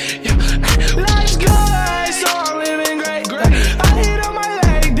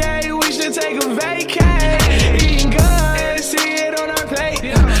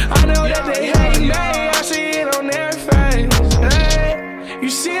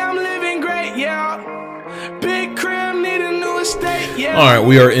All right,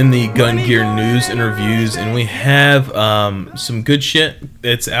 we are in the gun gear news and reviews, and we have some good shit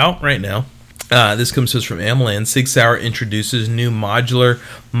that's out right now. This comes to us from AMLAN. Sig Sauer introduces new modular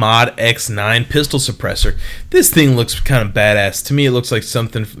Mod X9 pistol suppressor. This thing looks kind of badass. To me, it looks like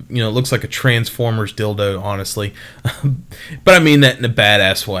something, it looks like a Transformers dildo, honestly. But I mean that in a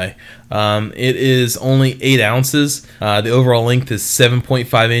badass way. It is only 8 ounces. The overall length is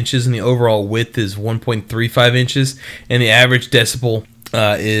 7.5 inches, and the overall width is 1.35 inches. And the average decibel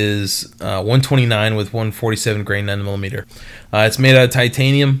is 129 with 147 grain 9mm. It's made out of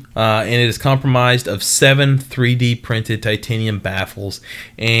titanium, and it is comprised of 7 3D printed titanium baffles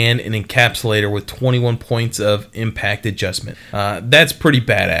and an encapsulator with 21 points of impact adjustment. That's pretty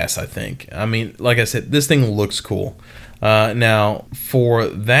badass, I think. I mean, like I said, this thing looks cool. Now, for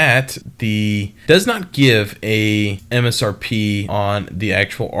that, does not give a MSRP on the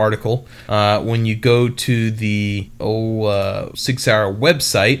actual article. When you go to the Sig Sauer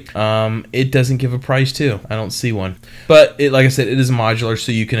website, it doesn't give a price too. I don't see one. But like I said, it is modular,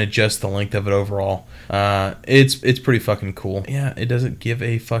 so you can adjust the length of it overall. It's pretty fucking cool. Yeah, it doesn't give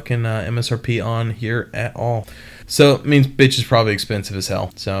a fucking MSRP on here at all. So it means bitch is probably expensive as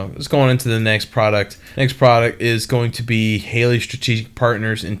hell. So let's go on into the next product. Next product is going to be Haley Strategic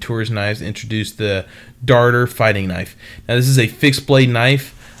Partners and Tours Knives introduced the Darter Fighting Knife. Now this is a fixed blade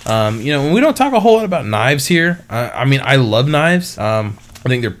knife. We don't talk a whole lot about knives here. I love knives. I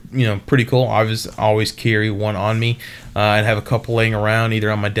think they're, pretty cool. I always carry one on me. I'd have a couple laying around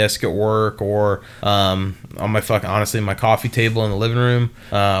either on my desk at work or on my my coffee table in the living room.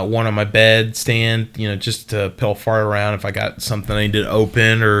 One on my bed stand, just to pill fart around if I got something I need to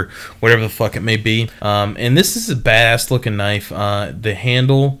open or whatever the fuck it may be. And this is a badass looking knife. The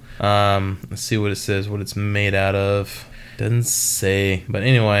handle, let's see what it says, what it's made out of. Doesn't say, but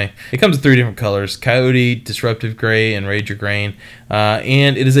anyway, it comes in 3 different colors: Coyote, Disruptive Gray, and Rager Grain.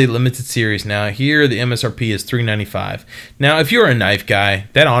 And it is a limited series. Now here the MSRP is $3.95. Now if you're a knife guy,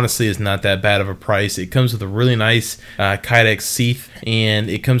 that honestly is not that bad of a price. It comes with a really nice Kydex sheath, and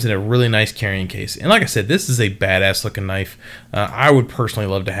it comes in a really nice carrying case. And like I said, this is a badass looking knife. I would personally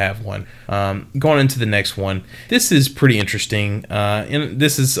love to have one. Going into the next one, this is pretty interesting, and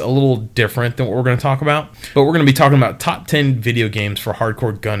this is a little different than what we're going to talk about, but we're going to be talking about top 10 video games for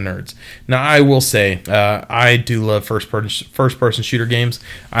hardcore gun nerds. Now I will say, I do love first person shooter games.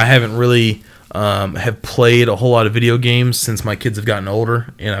 I haven't really have played a whole lot of video games since my kids have gotten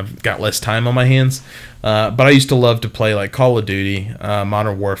older and I've got less time on my hands. But I used to love to play like Call of Duty,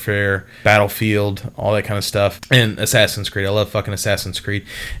 Modern Warfare, Battlefield, all that kind of stuff, and Assassin's Creed. I love fucking Assassin's Creed.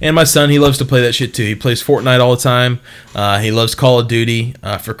 And my son, he loves to play that shit too. He plays Fortnite all the time. He loves Call of Duty.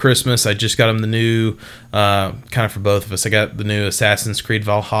 For Christmas, I just got him the new, kind of for both of us, I got the new Assassin's Creed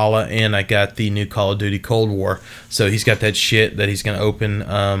Valhalla, and I got the new Call of Duty Cold War. So he's got that shit that he's going to open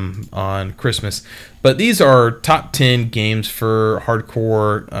on Christmas. But these are top 10 games for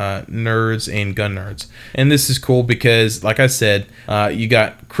hardcore nerds and gun nerds. And this is cool because, like I said, you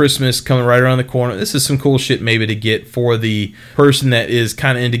got Christmas coming right around the corner. This is some cool shit maybe to get for the person that is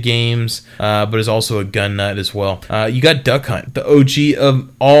kind of into games, but is also a gun nut as well. You got Duck Hunt, the OG of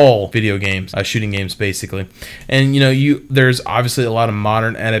all video games, shooting games basically. And there's obviously a lot of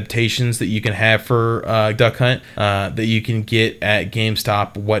modern adaptations that you can have for Duck Hunt that you can get at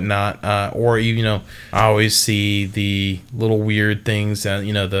GameStop, whatnot, or I always see the little weird things,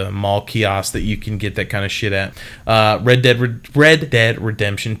 the mall kiosks that you can get that kind of shit at. Red Dead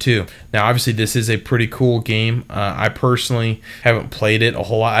Redemption 2. Now, obviously, this is a pretty cool game. I personally haven't played it a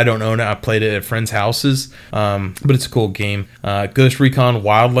whole lot. I don't own it. I played it at friends' houses, but it's a cool game. Ghost Recon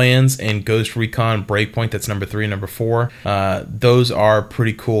Wildlands and Ghost Recon Breakpoint, that's number 3 and number 4. Those are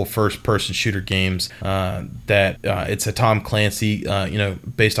pretty cool first-person shooter games that it's a Tom Clancy,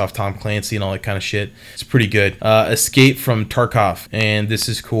 based off Tom Clancy and all that kind of shit. It's pretty good. Escape from Tarkov, and this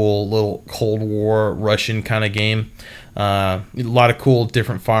is cool, little Cold War Russian kind of game. A lot of cool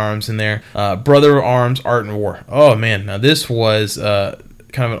different firearms in there. Brother of Arms Art and War. Oh man, now this was kind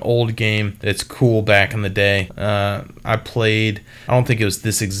of an old game that's cool back in the day. I played, I don't think it was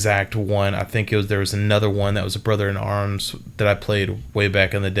this exact one. I think there was another one that was a Brother in Arms that I played way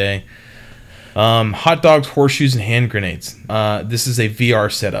back in the day. Hot dogs, horseshoes, and hand grenades. This is a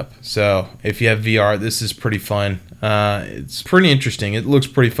VR setup. So if you have VR, this is pretty fun. It's pretty interesting. It looks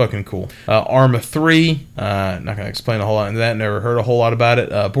pretty fucking cool. Arma 3. Not going to explain a whole lot into that. Never heard a whole lot about it.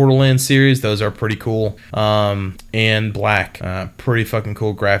 Borderlands series. Those are pretty cool. And Black. Pretty fucking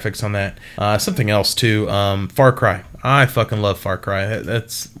cool graphics on that. Something else too. Far Cry. I fucking love Far Cry.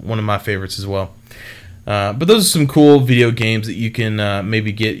 That's one of my favorites as well. But those are some cool video games that you can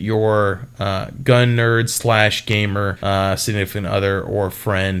maybe get your gun nerd / gamer significant other or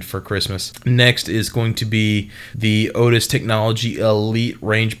friend for Christmas. Next is going to be the Otis Technology Elite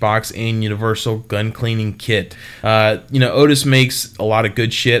Range Box and Universal Gun Cleaning Kit. Otis makes a lot of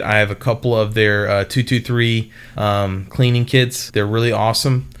good shit. I have a couple of their 223 cleaning kits. They're really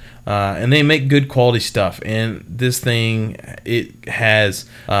awesome. And they make good quality stuff. And this thing, it has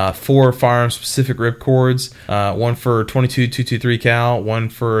 4 firearm-specific ripcords, one for 22 223 cal, one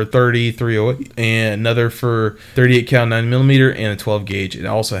for 30 308, and another for 38 cal 9mm and a 12 gauge. It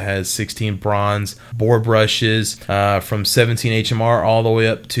also has 16 bronze bore brushes from 17 HMR all the way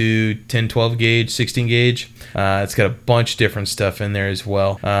up to 10 12 gauge, 16 gauge. It's got a bunch of different stuff in there as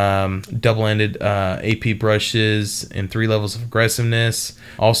well. Double-ended AP brushes in 3 levels of aggressiveness.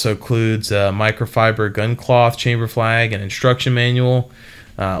 Also includes microfiber gun cloth, chamber flag, and instruction manual.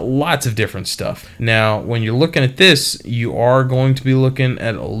 Lots of different stuff. Now, when you're looking at this, you are going to be looking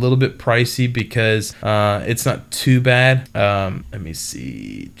at a little bit pricey because it's not too bad. Let me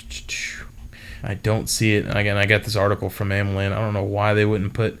see. I don't see it. Again, I got this article from AmLand. I don't know why they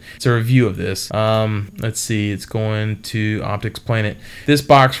wouldn't put. It's a review of this. Let's see. It's going to Optics Planet. This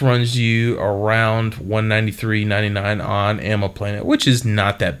box runs you around $193.99 on Ammo Planet, which is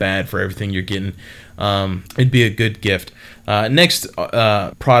not that bad for everything you're getting. It'd be a good gift. Next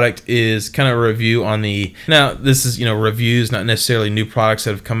product is kind of a review on the. Now this is reviews, not necessarily new products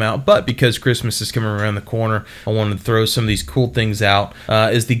that have come out, but because Christmas is coming around the corner, I wanted to throw some of these cool things out.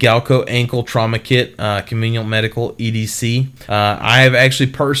 Is the Galco Ankle Trauma Kit, Convenient Medical EDC. I have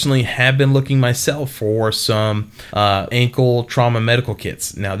actually personally have been looking myself for some ankle trauma medical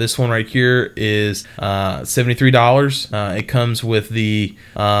kits. Now this one right here is $73. It comes with the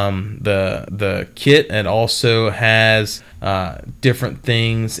kit. It also has different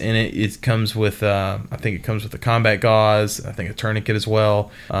things in it. It comes with I think it comes with a combat gauze, I think a tourniquet as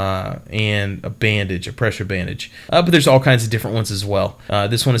well, and a bandage, a pressure bandage, but there's all kinds of different ones as well.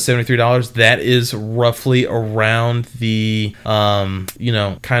 This one is $73. That is roughly around the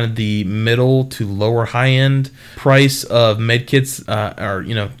kind of the middle to lower high end price of med kits, or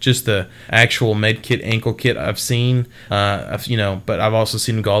just the actual med kit ankle kit I've seen, but I've also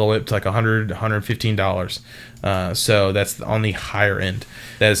seen them go all the way up to like $100, $115. So that's on the higher end.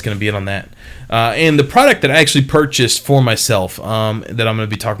 That is going to be it on that. And the product that I actually purchased for myself, that I'm going to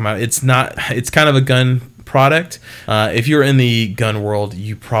be talking about, it's kind of a gun product. If you're in the gun world,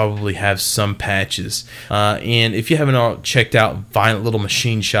 you probably have some patches. And if you haven't checked out Violent Little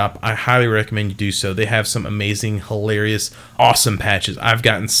Machine Shop, I highly recommend you do so. They have some amazing, hilarious, awesome patches. I've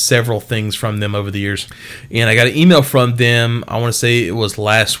gotten several things from them over the years. And I got an email from them, I want to say it was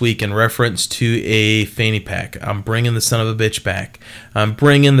last week, in reference to a fanny pack. I'm bringing the son of a bitch back. I'm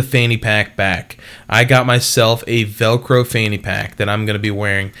bringing the fanny pack back. I got myself a Velcro fanny pack that I'm going to be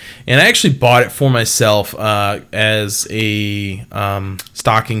wearing. And I actually bought it for myself as a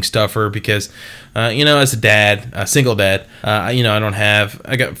stocking stuffer because, as a dad, a single dad, I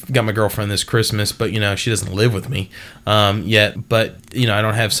got my girlfriend this Christmas, but, she doesn't live with me yet. But, I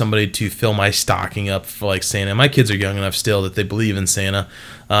don't have somebody to fill my stocking up for like Santa. My kids are young enough still that they believe in Santa.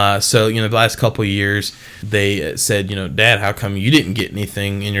 So, the last couple of years, they said, Dad, how come you didn't get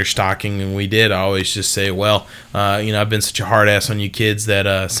anything in your stocking? And we did. I always just say, well, I've been such a hard ass on you kids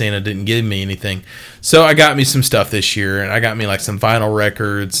that Santa didn't give me anything. So I got me some stuff this year, and I got me like some vinyl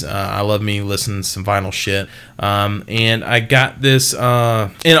records. I love me listening to some vinyl shit. And I got this,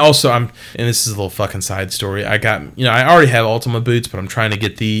 and also and this is a little fucking side story. I got, I already have Ultima boots, but I'm trying to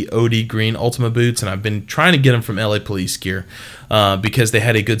get the OD green Ultima boots, and I've been trying to get them from LA Police Gear. Because they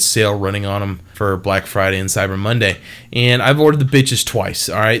had a good sale running on them for Black Friday and Cyber Monday. And I've ordered the bitches twice,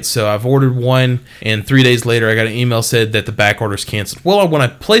 all right? So I've ordered one, and 3 days later, I got an email said that the back order's canceled. Well, when I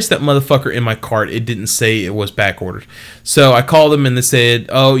placed that motherfucker in my cart, it didn't say it was back ordered. So I called them, and they said,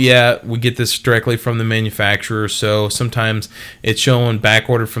 oh, yeah, we get this directly from the manufacturer, so sometimes it's showing back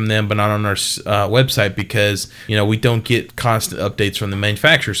ordered from them, but not on our website because, we don't get constant updates from the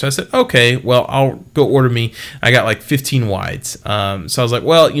manufacturer. So I said, okay, well, I'll go order me. I got like 15 wides. So I was like,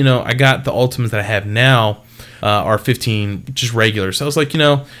 well, I got the Ultimas that I have now are 15 just regular. So I was like,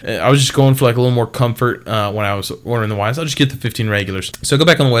 I was just going for like a little more comfort when I was ordering the wides. I'll just get the 15 regulars. So I go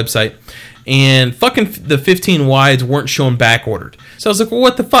back on the website, and fucking the 15 wides weren't showing back ordered. So I was like, well,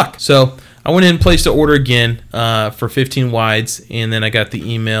 what the fuck? So I went in and placed an order again for 15 wides, and then I got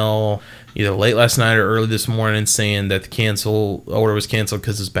the email either late last night or early this morning saying that the order was canceled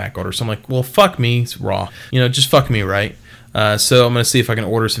because it's back order. So I'm like, well, fuck me, it's raw. Just fuck me, right? So I'm going to see if I can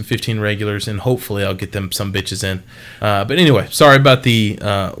order some 15 regulars, and hopefully I'll get them some bitches in. But anyway, sorry about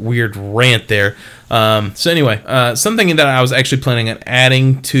the weird rant there. So anyway, something that I was actually planning on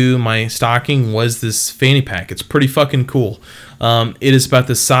adding to my stocking was this fanny pack. It's pretty fucking cool. It is about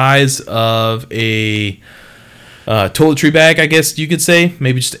the size of a toiletry bag, I guess you could say,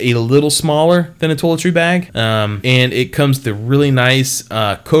 maybe just a little smaller than a toiletry bag, and it comes with a really nice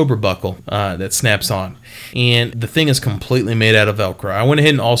Cobra buckle that snaps on, and the thing is completely made out of Velcro. I went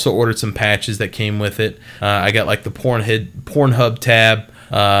ahead and also ordered some patches that came with it. I got like the Pornhub tab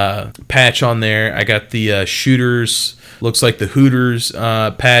patch on there. I got the shooters, looks like the Hooters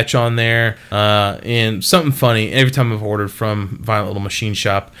patch on there, and something funny. Every time I've ordered from Violent Little Machine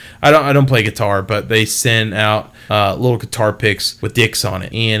Shop, I don't play guitar, but they send out little guitar picks with dicks on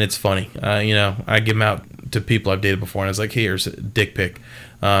it, and it's funny. I give them out to people I've dated before, and I was like, hey, here's a dick pic.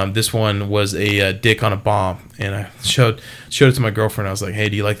 This one was a dick on a bomb, and I showed it to my girlfriend. I was like, hey,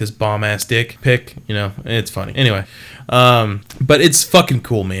 do you like this bomb ass dick pic? It's funny. Anyway, but it's fucking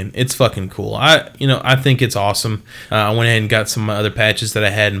cool, man. It's fucking cool. I think it's awesome. I went ahead and got some other patches that I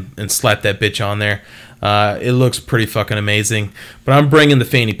had and slapped that bitch on there. It looks pretty fucking amazing. But I'm bringing the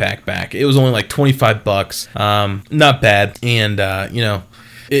fanny pack back. It was only like $25. Not bad. And,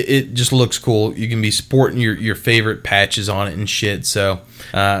 it just looks cool. You can be sporting your favorite patches on it and shit. So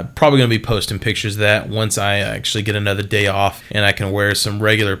probably going to be posting pictures of that once I actually get another day off and I can wear some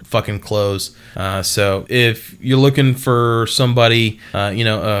regular fucking clothes. So if you're looking for somebody,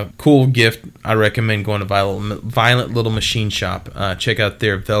 a cool gift, I recommend going to Violent Little Machine Shop. Check out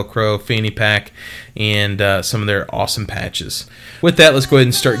their Velcro fanny pack and some of their awesome patches. With that, let's go ahead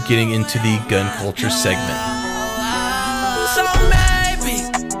and start getting into the gun culture segment.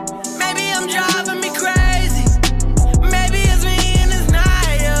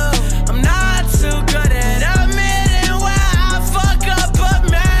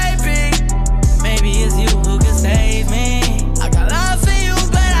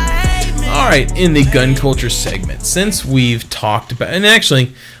 Alright, in the gun culture segment, since we've talked about, and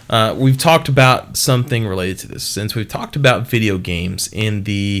actually, we've talked about something related to this. Since we've talked about video games in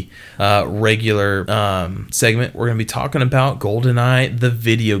the regular segment, we're going to be talking about GoldenEye, the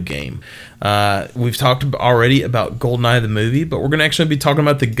video game. We've talked already about GoldenEye, the movie, but we're going to actually be talking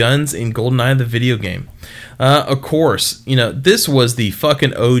about the guns in GoldenEye, the video game. Of course, this was the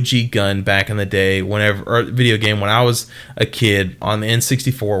fucking OG gun back in the day, video game when I was a kid on the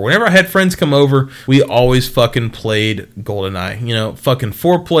N64. Whenever I had friends come over, we always fucking played GoldenEye. Fucking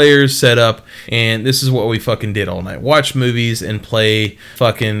 4 players set up, and this is what we fucking did all night. Watch movies and play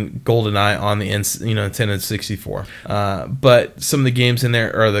fucking GoldenEye on the Nintendo 64. But some of the games in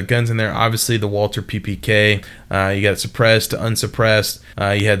there, or the guns in there, obviously the Walther PPK. You got suppressed to unsuppressed.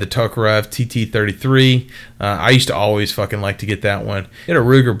 You had the Tokarev TT-33. I used to always fucking like to get that one. You had a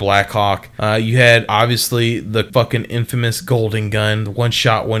Ruger Blackhawk. You had, obviously, the fucking infamous Golden Gun, the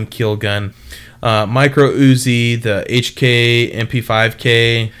one-shot, one-kill gun. Micro Uzi, the HK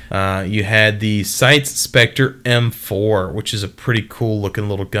MP5K. You had the Sights Spectre M4, which is a pretty cool looking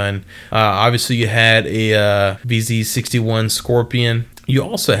little gun. Obviously, you had a VZ61 Scorpion. You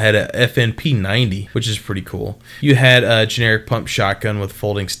also had a FNP90, which is pretty cool. You had a generic pump shotgun with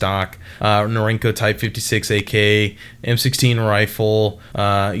folding stock, Norinco Type 56 AK, M16 rifle.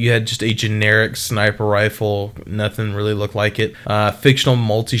 You had just a generic sniper rifle. Nothing really looked like it. Fictional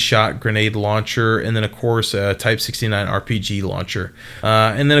multi-shot grenade launcher, and then of course a Type 69 RPG launcher.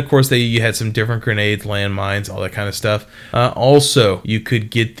 And then of course you had some different grenades, landmines, all that kind of stuff. Also, you could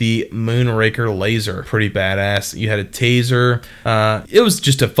get the Moonraker laser, pretty badass. You had a taser. It was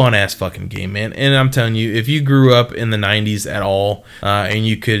just a fun ass fucking game, man. And I'm telling you, if you grew up in the 90s at all, and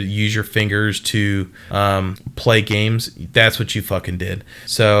you could use your fingers to play games, that's what you fucking did.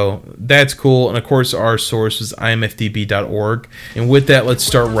 So that's cool. And of course, our source was imfdb.org. And with that, let's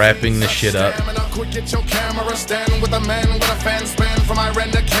start wrapping this shit up.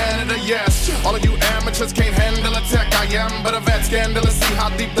 All of you amateurs can't handle a tech. I am but a vet scandalous. See how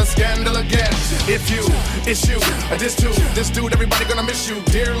deep the scandal again. If you issue a diss to this dude, everybody gonna miss you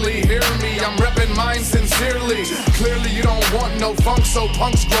dearly. Hear me, I'm repping mine sincerely. Clearly you don't want no funk, so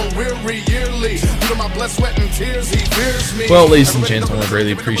punks grow weary yearly. Due to my blood, sweat, and tears, he fears me. Well, ladies and gentlemen, I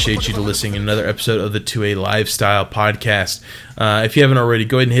greatly appreciate you listening to another episode of the 2A Lifestyle Podcast. If you haven't already,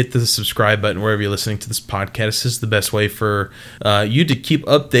 go ahead and hit the subscribe button wherever you're listening to this podcast. This is the best way for you to keep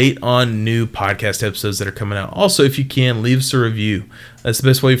update on new podcast episodes that are coming out. Also, if you can, leave us a review. That's the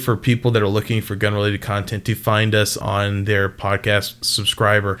best way for people that are looking for gun-related content to find us on their podcast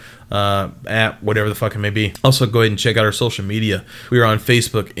subscriber app, whatever the fuck it may be. Also, go ahead and check out our social media. We are on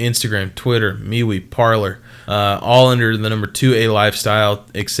Facebook, Instagram, Twitter, MeWe, Parler, all under the number 2A Lifestyle,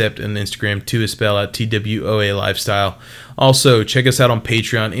 except in Instagram, 2 is spelled out TWOA Lifestyle. Also, check us out on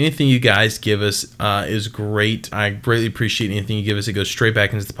Patreon. Anything you guys give us is great. I greatly appreciate anything you give us. It goes straight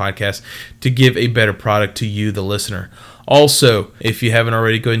back into the podcast to give a better product to you, the listener. Also, if you haven't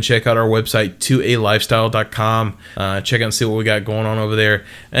already, go ahead and check out our website, 2alifestyle.com. Check out and see what we got going on over there.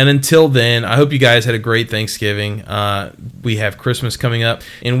 And until then, I hope you guys had a great Thanksgiving. We have Christmas coming up.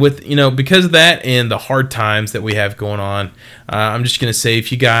 And with, because of that and the hard times that we have going on, I'm just going to say,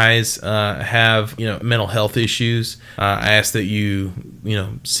 if you guys have, mental health issues, I ask that you,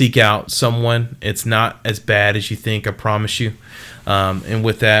 seek out someone. It's not as bad as you think, I promise you. And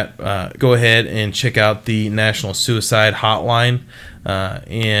with that, go ahead and check out the National Suicide Hotline.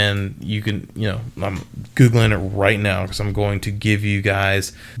 And you can, I'm Googling it right now because I'm going to give you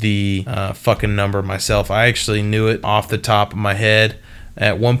guys the fucking number myself. I actually knew it off the top of my head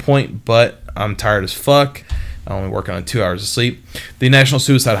at one point, but I'm tired as fuck. only working on 2 hours of sleep. The National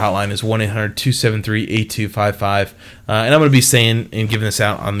Suicide Hotline is 1-800-273-8255. And I'm going to be saying and giving this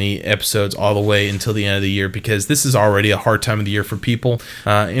out on the episodes all the way until the end of the year, because this is already a hard time of the year for people.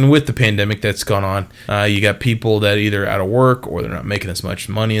 And with the pandemic that's gone on, you got people that are either out of work, or they're not making as much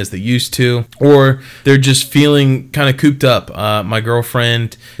money as they used to, or they're just feeling kind of cooped up. My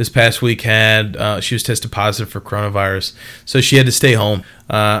girlfriend this past week she was tested positive for coronavirus, so she had to stay home.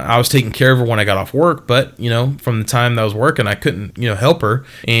 I was taking care of her when I got off work, but, from the time that I was working, I couldn't, help her.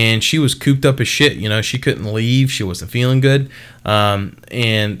 And she was cooped up as shit. She couldn't leave. She wasn't feeling good.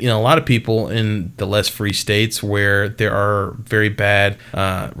 And, a lot of people in the less free states where there are very bad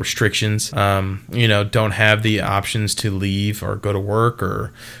restrictions, don't have the options to leave or go to work,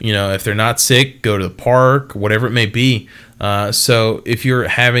 or, if they're not sick, go to the park, whatever it may be. So if you're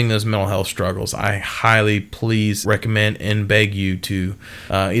having those mental health struggles, I highly please recommend and beg you to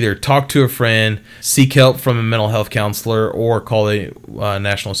either talk to a friend, seek help from a mental health counselor, or call the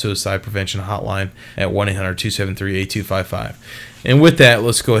National Suicide Prevention Hotline at 1-800-273-8255. And with that,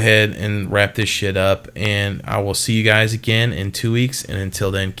 let's go ahead and wrap this shit up, and I will see you guys again in 2 weeks. And until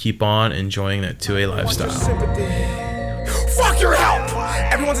then, keep on enjoying that 2A lifestyle. Fuck your help!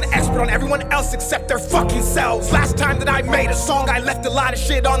 Everyone's an expert on everyone else except their fucking selves. Last time that I made a song, I left a lot of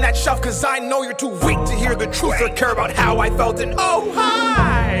shit on that shelf, cause I know you're too weak to hear the truth or care about how I felt. And oh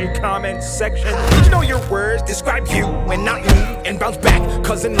hi, comment section. Did you know your words describe you and not me? And bounce back,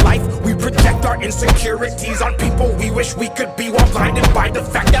 cause in life we project our insecurities on people we wish we could be, while blinded by the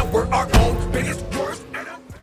fact that we're our own biggest worst.